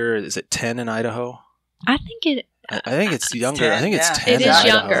think here, is it 10 in Idaho? I think it's younger. 10, I think it's 10 It in is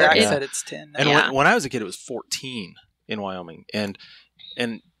Idaho. younger. Zach said it's 10. And when I was a kid, it was 14 in Wyoming. And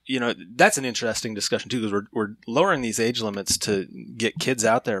that's an interesting discussion, too, because we're lowering these age limits to get kids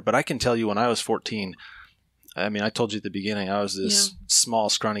out there. But I can tell you when I was 14, I mean, I told you at the beginning, I was this small,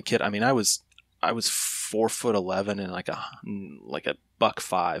 scrawny kid. I mean, I was 4'11" and like a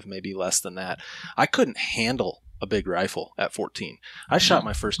 $1.05, maybe less than that. I couldn't handle a big rifle at 14. I shot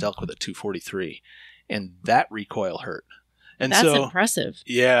my first elk with a .243, and that recoil hurt. And that's impressive.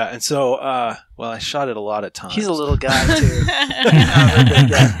 Yeah, and so I shot it a lot of times. He's a little guy too.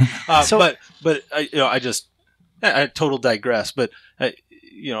 I total digress. But that'd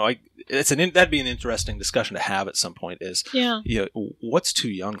be an interesting discussion to have at some point. Is what's too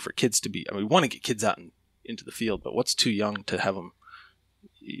young for kids to be? I mean, we want to get kids out into the field, but what's too young to have them,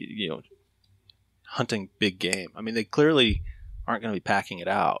 hunting big game? I mean, they clearly aren't going to be packing it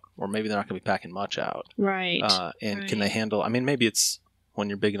out, or maybe they're not going to be packing much out. Right. Can they handle? I mean, maybe it's when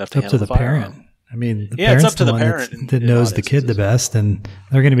you're big enough to handle the firearm. Parent. I mean, it's up to the parent that knows the kid the best, and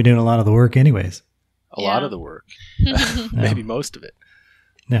they're going to be doing a lot of the work anyways. A lot of the work, maybe most of it.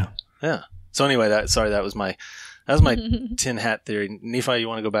 Yeah. Yeah. So anyway, that was my tin hat theory. Nephi, you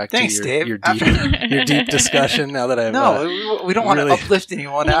want to go back Thanks, to Dave. your deep discussion now that I've we don't want to uplift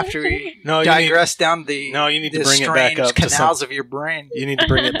anyone after we digress down the you need to bring it back up canals of your brain. You need to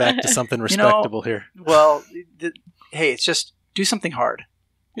bring it back to something respectable here. Well, hey, it's just do something hard.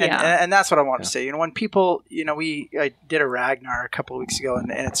 And that's what I want to say. When people, I did a Ragnar a couple of weeks ago,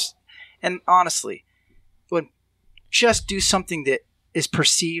 and honestly, just do something that is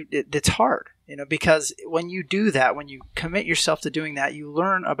perceived that's hard, because when you do that, when you commit yourself to doing that, you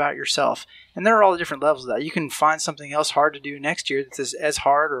learn about yourself, and there are all the different levels of that. You can find something else hard to do next year that's as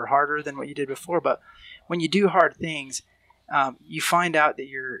hard or harder than what you did before. But when you do hard things, you find out that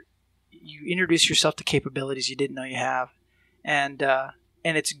you introduce yourself to capabilities you didn't know you have, and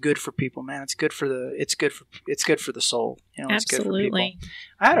it's good for people, man. It's good for the soul. Absolutely. It's good for people.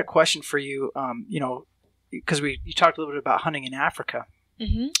 I had a question for you. Because you talked a little bit about hunting in Africa.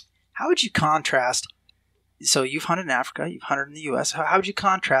 Mm-hmm. How would you contrast? So you've hunted in Africa, you've hunted in the U.S. How would you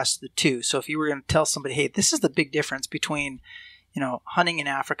contrast the two? So if you were going to tell somebody, hey, this is the big difference between, hunting in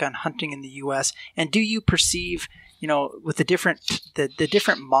Africa and hunting in the U.S., and do you perceive, with the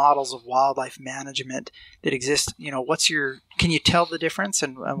different models of wildlife management that exist, can you tell the difference,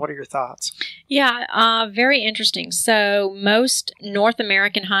 and what are your thoughts? Yeah, very interesting. So most North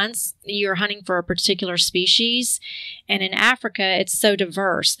American hunts, you're hunting for a particular species, and in Africa, it's so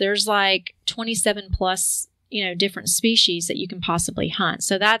diverse. There's like 27 plus, different species that you can possibly hunt.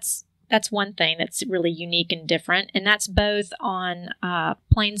 So that's one thing that's really unique and different, and that's both on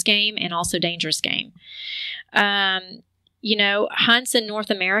plains game and also dangerous game. Hunts in North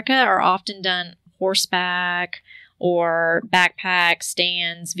America are often done horseback or backpack,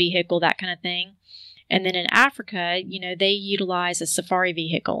 stands, vehicle, that kind of thing. And then in Africa, they utilize a safari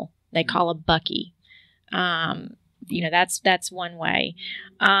vehicle. They call a bucky. That's one way.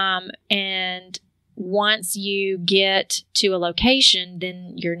 And once you get to a location,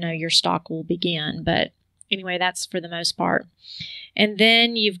 then your stalk will begin. But anyway, that's for the most part. And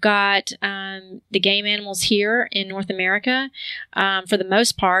then you've got the game animals here in North America. For the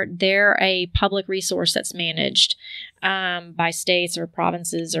most part, they're a public resource that's managed by states or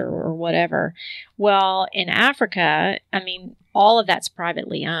provinces or whatever. Well, in Africa, I mean, all of that's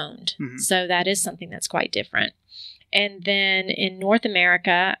privately owned. Mm-hmm. So that is something that's quite different. And then in North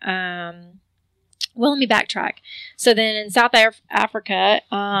America, well, let me backtrack. So then in South Africa,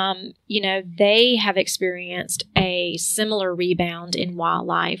 they have experienced a similar rebound in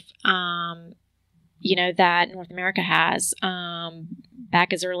wildlife, that North America has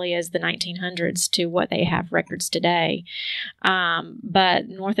back as early as the 1900s to what they have records today. But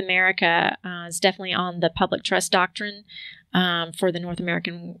North America is definitely on the public trust doctrine for the North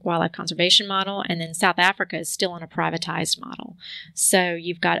American wildlife conservation model, and then South Africa is still on a privatized model. So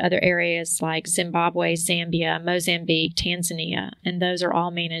you've got other areas like Zimbabwe, Zambia, Mozambique, Tanzania, and those are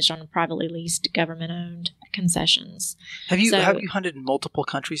all managed on privately leased, government-owned concessions. Have you hunted in multiple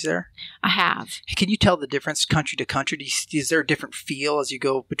countries there? I have. Can you tell the difference country to country? Is there a different feel as you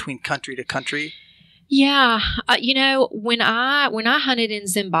go between country to country? Yeah, when I hunted in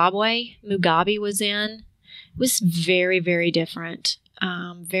Zimbabwe, Mugabe was in. It was very, very different.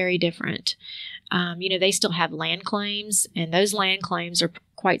 Very different. They still have land claims, and those land claims are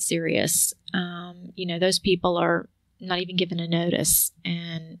quite serious. Those people are not even given a notice,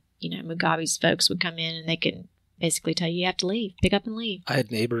 and Mugabe's folks would come in and they could basically tell you have to leave, pick up and leave. I had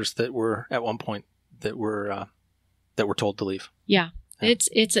neighbors that were at one point that were told to leave. Yeah.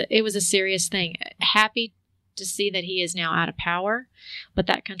 It was a serious thing. Happy to see that he is now out of power, but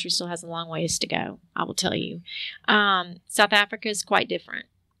that country still has a long ways to go, I will tell you. South Africa is quite different,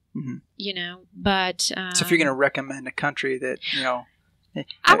 but... so if you're going to recommend a country that,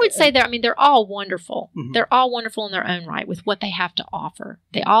 I would say they're all wonderful. Mm-hmm. They're all wonderful in their own right with what they have to offer.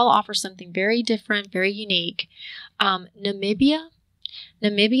 They all offer something very different, very unique. Namibia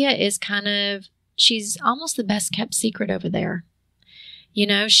is she's almost the best kept secret over there.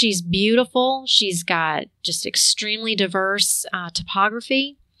 She's beautiful. She's got just extremely diverse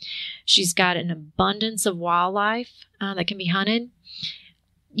topography. She's got an abundance of wildlife that can be hunted.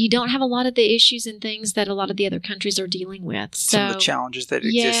 You don't have a lot of the issues and things that a lot of the other countries are dealing with. Some of the challenges that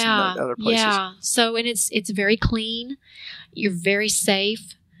exist in other places. Yeah. So, and it's very clean. You're very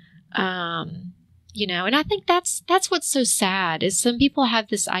safe. And I think that's what's so sad is some people have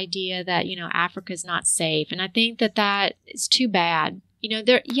this idea that, Africa is not safe. And I think that is too bad.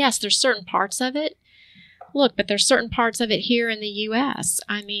 There's certain parts of it. Look, but there's certain parts of it here in the U.S.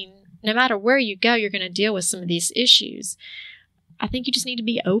 I mean, no matter where you go, you're going to deal with some of these issues. I think you just need to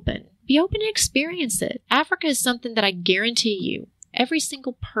be open. Be open and experience it. Africa is something that I guarantee you, every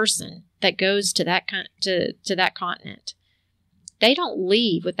single person that goes to that to that continent, they don't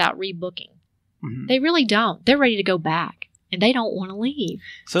leave without rebooking. Mm-hmm. They really don't. They're ready to go back, and they don't want to leave.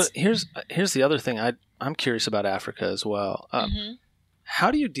 So here's the other thing I'm curious about Africa as well. Mm-hmm.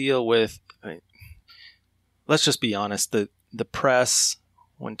 How do you deal with, let's just be honest, the press,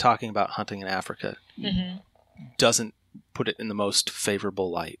 when talking about hunting in Africa, mm-hmm. doesn't put it in the most favorable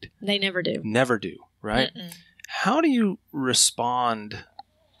light. They never do. Never do, right? Mm-mm. How do you respond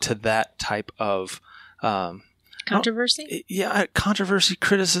to that type of... controversy? Controversy,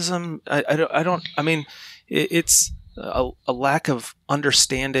 criticism. It's a lack of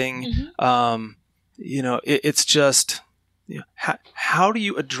understanding. Mm-hmm. It's just... how do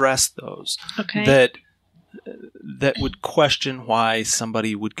you address those that would question why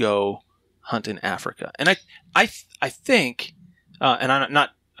somebody would go hunt in Africa? And I think, and I'm not.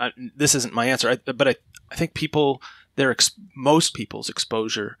 This isn't my answer, but I think most people's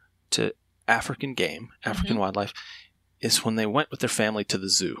exposure to African game, African mm-hmm. wildlife, is when they went with their family to the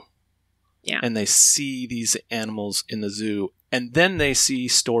zoo. Yeah, and they see these animals in the zoo, and then they see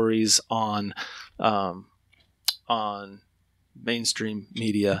stories on mainstream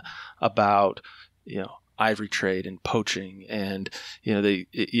media about ivory trade and poaching, and they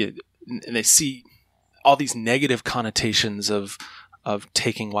see all these negative connotations of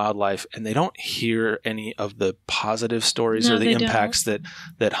taking wildlife, and they don't hear any of the positive stories or the impacts that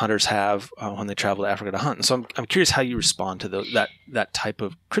hunters have when they travel to Africa to hunt. And so I'm curious how you respond to that type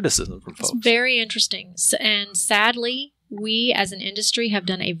of criticism from folks. It's very interesting, and sadly, we as an industry have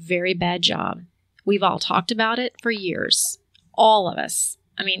done a very bad job. We've all talked about it for years. All of us.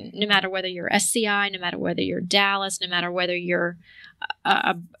 I mean, no matter whether you're SCI, no matter whether you're Dallas, no matter whether you're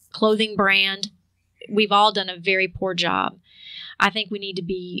a clothing brand, we've all done a very poor job. I think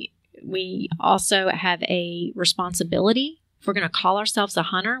we also have a responsibility. If we're going to call ourselves a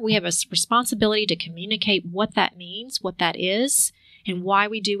hunter, we have a responsibility to communicate what that means, what that is, and why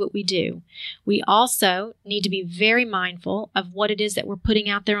we do what we do. We also need to be very mindful of what it is that we're putting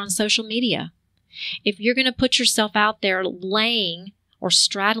out there on social media. If you're going to put yourself out there laying or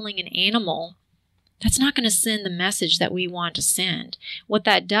straddling an animal, that's not going to send the message that we want to send. What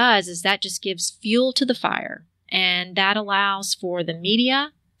that does is that just gives fuel to the fire, and that allows for the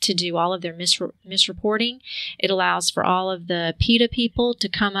media to do all of their misreporting. It allows for all of the PETA people to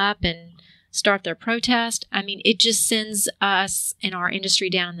come up and start their protest. I mean, it just sends us and our industry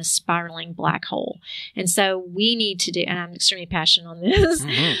down in the spiraling black hole. And so we need to do, and I'm extremely passionate on this,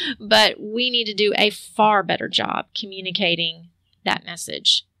 but we need to do a far better job communicating that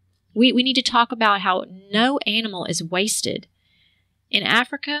message. We need to talk about how no animal is wasted. In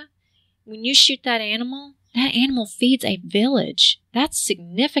Africa, when you shoot that animal feeds a village. That's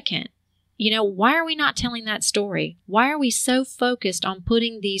significant. Why are we not telling that story? Why are we so focused on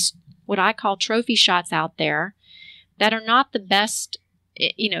putting these, what I call trophy shots out there that are not the best,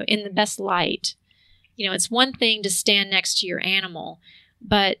 in the best light? It's one thing to stand next to your animal,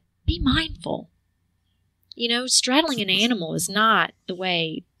 but be mindful. Straddling an animal is not the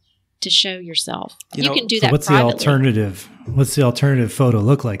way to show yourself. You can do that what's privately. What's the alternative photo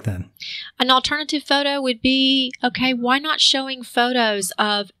look like then? An alternative photo would be, okay, why not showing photos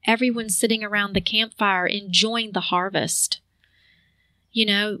of everyone sitting around the campfire enjoying the harvest?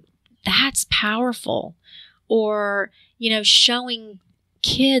 That's powerful. Or, showing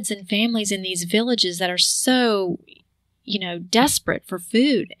kids and families in these villages that are so, desperate for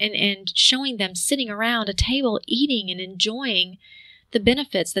food and showing them sitting around a table eating and enjoying the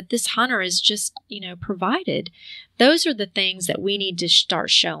benefits that this hunter is just, provided. Those are the things that we need to start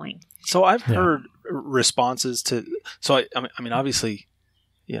showing. So I've heard responses to, I mean, obviously,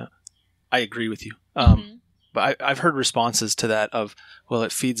 I agree with you. But I've heard responses to that of, well,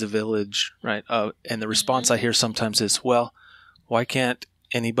 it feeds a village, right? And the response I hear sometimes is, well, why can't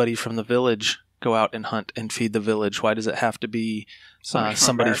anybody from the village go out and hunt and feed the village? Why does it have to be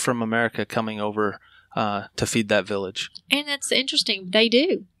somebody from America coming over to feed that village? And that's interesting. They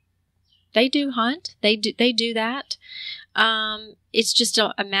do hunt. They do that. It's just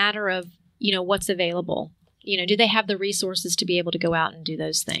a matter of, what's available. Do they have the resources to be able to go out and do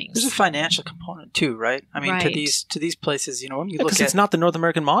those things? There's a financial component too, right? I mean, right. to these places, when you look at, it's not the North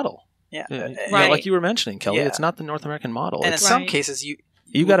American model. Yeah. Right. Like you were mentioning, Kelly, it's not the North American model. And in some cases,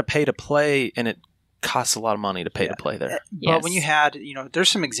 you got to pay to play, and it costs a lot of money to pay to play there. But when you had, there's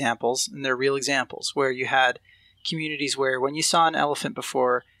some examples, and they're real examples, where you had communities where when you saw an elephant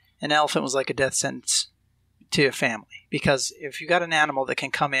before, an elephant was like a death sentence to a family. Because if you got an animal that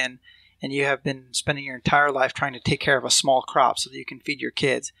can come in and you have been spending your entire life trying to take care of a small crop so that you can feed your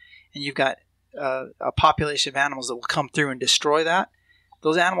kids, and you've got a population of animals that will come through and destroy that,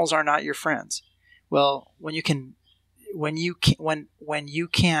 those animals are not your friends. Well, when you can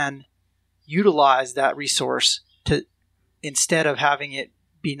utilize that resource to, instead of having it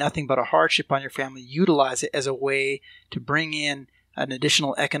be nothing but a hardship on your family, utilize it as a way to bring in an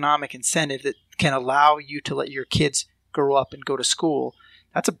additional economic incentive that can allow you to let your kids grow up and go to school.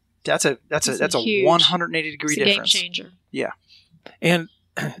 That's a 180 degree difference. Game changer. Yeah. And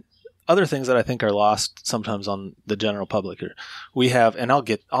other things that I think are lost sometimes on the general public are, we have, and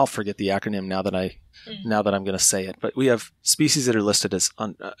I'll forget the acronym now that I'm going to say it, but we have species that are listed as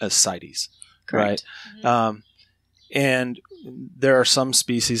CITES. Correct. Right? Mm-hmm. And there are some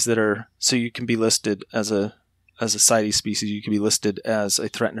species that are, so you can be listed as a CITES species, you can be listed as a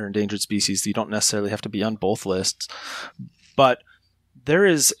threatened or endangered species. You don't necessarily have to be on both lists, but there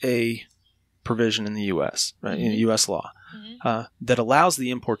is a provision in the U.S., right, in U.S. law, that allows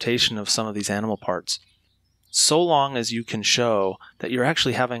the importation of some of these animal parts, so long as you can show that you're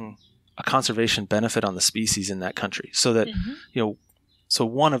actually having a conservation benefit on the species in that country. So that, so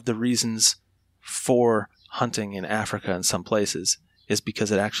one of the reasons for hunting in Africa in some places is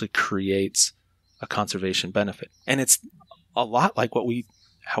because it actually creates a conservation benefit. And it's a lot like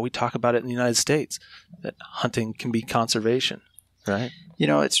how we talk about it in the United States, that hunting can be conservation, right?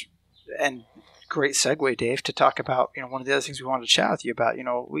 And great segue, Dave, to talk about, one of the other things we wanted to chat with you about,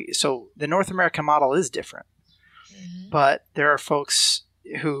 so the North American model is different, but there are folks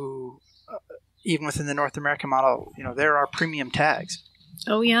who, even within the North American model, there are premium tags.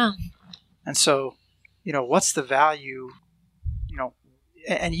 Oh, yeah. And so, what's the value,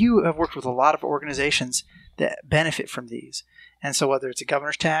 and you have worked with a lot of organizations that benefit from these. And so whether it's a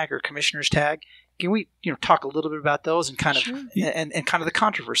governor's tag or commissioner's tag, can we, talk a little bit about those and kind of and kind of the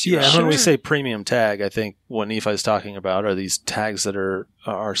controversy? Yeah, and when we say premium tag, I think what Nephi is talking about are these tags that are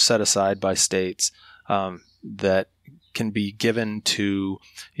set aside by states that can be given to,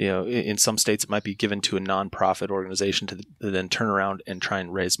 in some states it might be given to a nonprofit organization to then turn around and try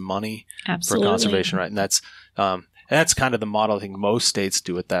and raise money for conservation, right? And that's kind of the model. I think most states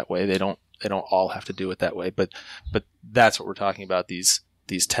do it that way. They don't all have to do it that way, but that's what we're talking about. These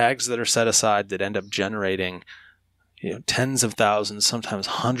tags that are set aside that end up generating tens of thousands, sometimes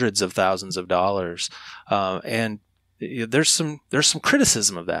hundreds of thousands of dollars, and there's some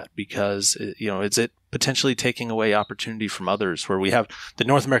criticism of that because is it potentially taking away opportunity from others? Where we have the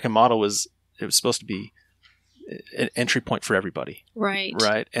North American model was supposed to be an entry point for everybody,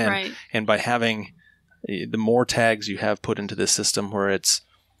 right? And by having the more tags you have put into this system,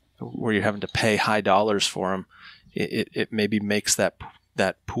 where you're having to pay high dollars for them, it maybe makes that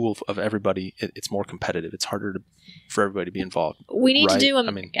pool of everybody, it's more competitive. It's harder for everybody to be involved. We need to do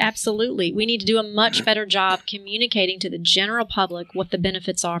absolutely. We need to do a much better job communicating to the general public what the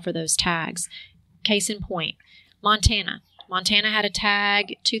benefits are for those tags. Case in point, Montana. Montana had a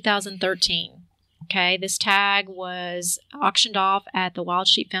tag 2013. Okay, this tag was auctioned off at the Wild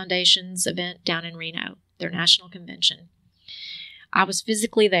Sheep Foundation's event down in Reno, their national convention. I was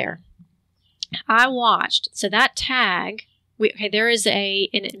physically there. I watched. So that tag, there is an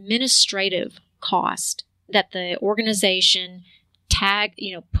administrative cost that the organization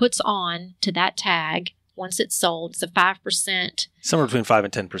puts on to that tag once it's sold. It's a 5%. Somewhere between 5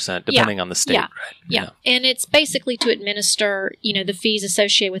 and 10%, depending on the state. Yeah. Right? Yeah. And it's basically to administer, the fees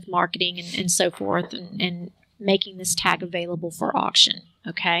associated with marketing and so forth and making this tag available for auction.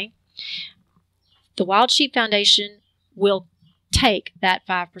 Okay. The Wild Sheep Foundation will take that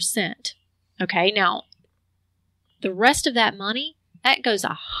 5%. Okay. Now, the rest of that money, that goes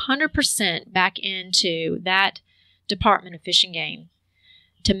 100% back into that Department of Fish and Game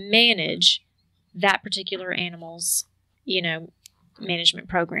to manage that particular animal's, management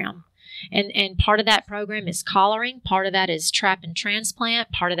program. And part of that program is collaring. Part of that is trap and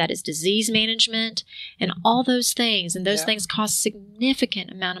transplant. Part of that is disease management and all those things. And those things cost significant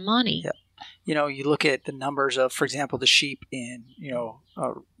amount of money. Yeah. You look at the numbers of, for example, the sheep in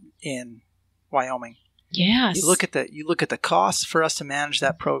Wyoming. Yes. You look at the costs for us to manage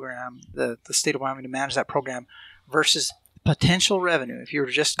that program, the state of Wyoming to manage that program versus potential revenue. If you were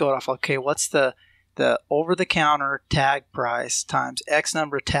to just go off, okay, what's the over-the-counter tag price times X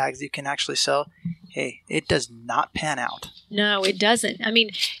number of tags you can actually sell? Hey, it does not pan out. No, it doesn't. I mean,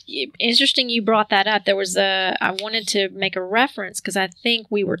 interesting you brought that up. I wanted to make a reference because I think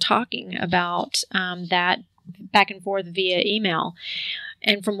we were talking about that back and forth via email.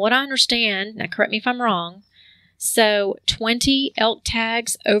 And from what I understand, now correct me if I'm wrong, so 20 elk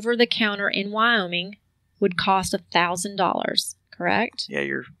tags over the counter in Wyoming would cost $1,000, correct? Yeah,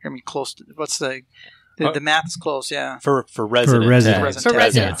 you're close to what's the math is close, yeah. For resident tags. For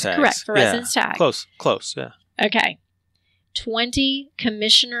residents, correct. For residents tags. Close, yeah. Okay. 20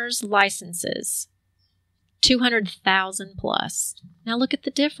 commissioners' licenses, $200,000 plus. Now look at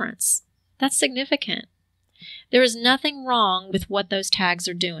the difference. That's significant. There is nothing wrong with what those tags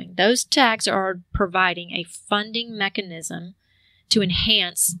are doing. Those tags are providing a funding mechanism to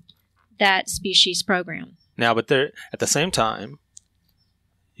enhance that species program. Now, but at the same time,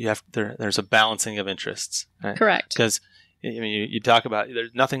 there's a balancing of interests. Right? Correct. Because you talk about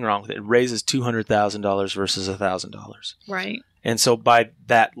there's nothing wrong with it. It raises $200,000 versus $1,000. Right. And so by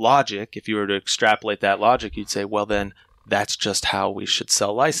that logic, if you were to extrapolate that logic, you'd say, well, then that's just how we should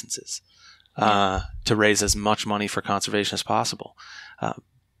sell licenses. To raise as much money for conservation as possible.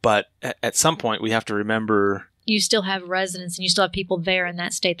 But at some point, we have to remember... You still have residents and you still have people there in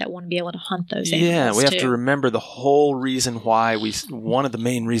that state that want to be able to hunt those animals. Yeah, we have to remember the whole reason why one of the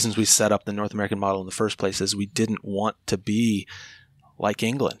main reasons we set up the North American model in the first place is we didn't want to be like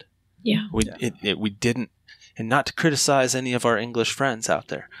England. Yeah. We didn't, and not to criticize any of our English friends out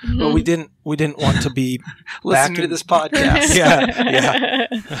there, but we didn't want to be listening to this podcast.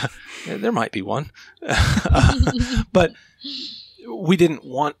 Yeah. There might be one. But we didn't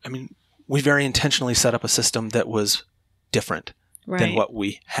want, we very intentionally set up a system that was different than what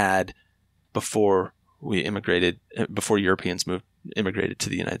we had before we immigrated, before Europeans immigrated to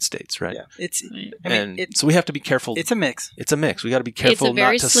the United States, right? Yeah. So we have to be careful. It's a mix. We got to be careful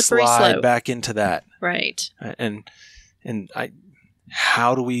not to slide back into that. Right. And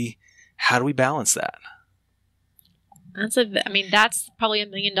how do we balance that? That's probably $1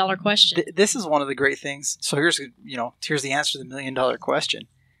 million question. This is one of the great things. So here's the answer to the $1 million question.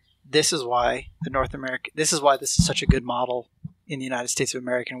 This is why this is such a good model in the United States of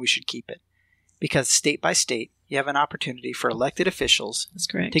America, and we should keep it. Because state by state, you have an opportunity for elected officials That's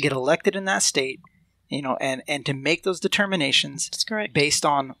correct. to get elected in that state and to make those determinations. That's correct. Based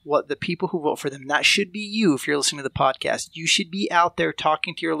on what the people who vote for them, that should be you if you're listening to the podcast. You should be out there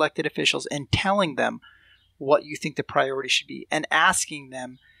talking to your elected officials and telling them what you think the priority should be and asking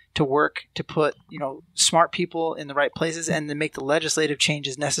them to work to put, smart people in the right places and to make the legislative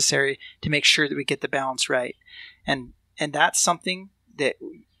changes necessary to make sure that we get the balance right. And that's something that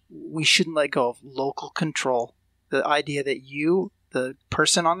we shouldn't let go of. Local control. The idea that you, the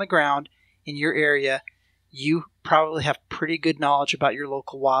person on the ground in your area, you probably have pretty good knowledge about your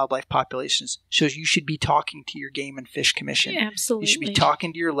local wildlife populations. So you should be talking to your Game and Fish Commission. Yeah, absolutely. You should be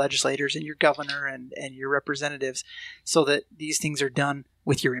talking to your legislators and your governor and your representatives so that these things are done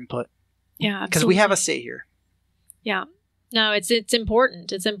with your input. Yeah, absolutely. Because we have a say here. Yeah. No, it's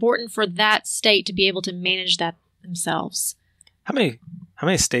important. It's important for that state to be able to manage that themselves. How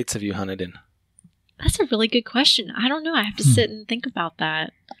many states have you hunted in? That's a really good question. I don't know. I have to sit and think about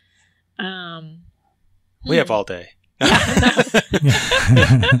that. We have all day. But,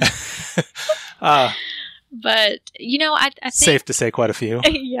 I think... Safe to say quite a few.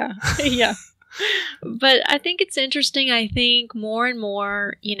 Yeah. But I think it's interesting. I think more and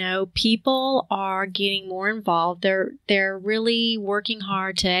more, people are getting more involved. They're really working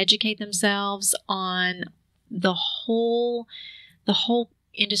hard to educate themselves on the whole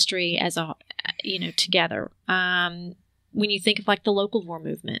industry as a, together. When you think of like the locavore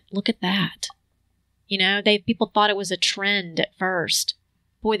movement, look at that. People thought it was a trend at first.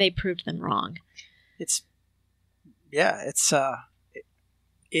 Boy, they proved them wrong. It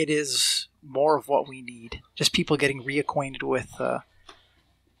is more of what we need. Just people getting reacquainted with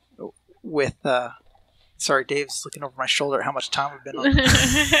sorry, Dave's looking over my shoulder at how much time we've been on.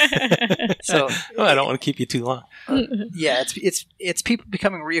 So I don't want to keep you too long. It's people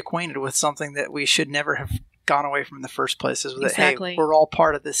becoming reacquainted with something that we should never have gone away from in the first place. Is that exactly. Hey, we're all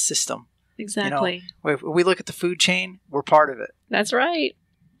part of this system. Exactly. If we look at the food chain, we're part of it. That's right.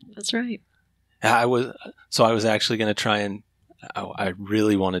 I was actually going to try and I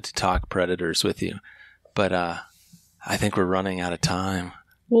really wanted to talk predators with you, but I think we're running out of time.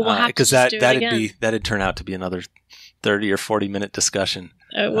 Well, we'll have to just do it again. That'd turn out to be another 30 or 40-minute discussion.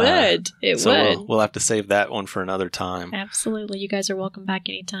 It would. It would. We'll have to save that one for another time. Absolutely. You guys are welcome back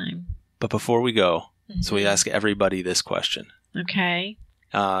anytime. But before we go, so we ask everybody this question. Okay.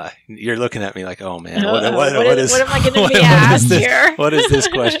 You're looking at me like, oh man, what am I going to be asked here? What is this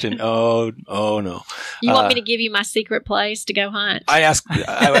question? Oh no. You want me to give you my secret place to go hunt? I ask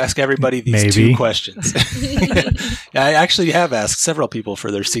everybody these two questions. I actually have asked several people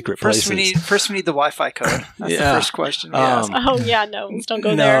for their secret places. First we need the Wi-Fi code. That's the first question we ask. Oh yeah, no, let's don't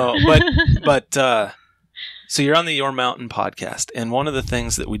go there. but so you're on the Your Mountain podcast, and one of the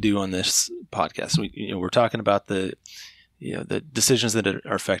things that we do on this podcast, we're talking about the decisions that are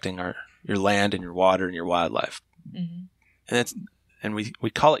affecting your land and your water and your wildlife. Mm-hmm. And we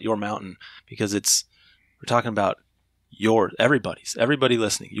call it Your Mountain because we're talking about everybody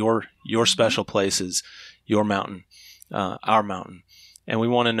listening, your special places, your mountain, our mountain. And we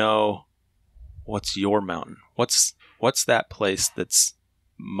want to know what's your mountain. What's that place that's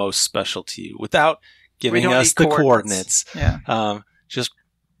most special to you without giving us the coordinates. Yeah. Just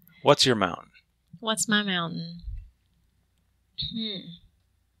what's your mountain? What's my mountain?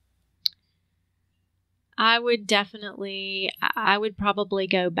 I would probably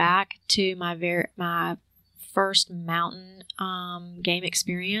go back to my first mountain game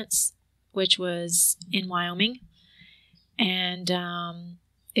experience, which was in Wyoming. And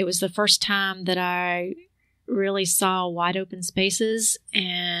it was the first time that I really saw wide open spaces,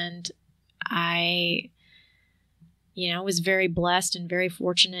 and I was very blessed and very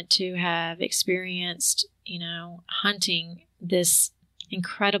fortunate to have experienced, hunting this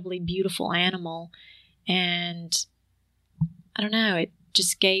incredibly beautiful animal. And I don't know, it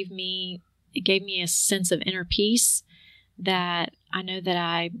gave me a sense of inner peace that I know that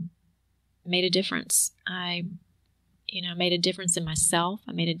I made a difference. I made a difference in myself.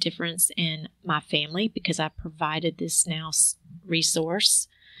 I made a difference in my family because I provided this now resource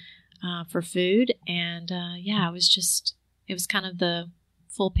for food. And it was kind of the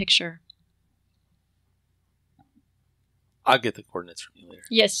full picture. I'll get the coordinates from you later.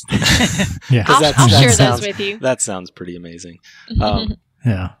 Yes. Yeah. I'll share those with you. That sounds pretty amazing.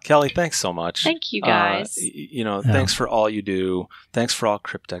 Yeah. Kelly, thanks so much. Thank you, guys. Thanks for all you do. Thanks for all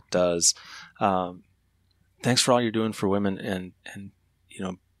Kryptek does. Thanks for all you're doing for women and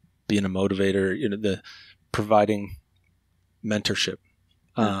being a motivator, the providing mentorship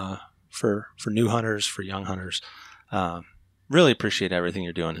for new hunters, for young hunters. Really appreciate everything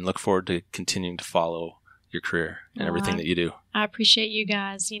you're doing and look forward to continuing to follow your career and everything that you do. I appreciate you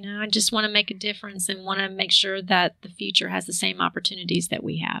guys. I just want to make a difference and want to make sure that the future has the same opportunities that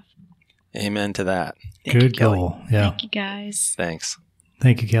we have. Amen to that. Good goal. Yeah. Thank you, guys. Thanks.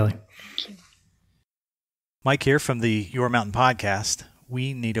 Thank you, Kelly. Thank you. Mike here from the Your Mountain Podcast.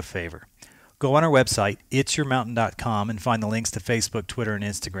 We need a favor. Go on our website, itsyourmountain.com, and find the links to Facebook, Twitter, and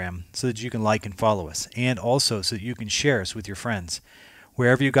Instagram so that you can like and follow us, and also so that you can share us with your friends.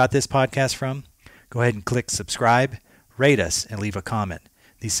 Wherever you got this podcast from, go ahead and click subscribe, rate us, and leave a comment.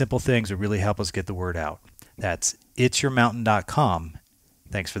 These simple things will really help us get the word out. That's itsyourmountain.com.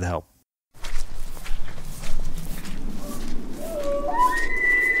 Thanks for the help.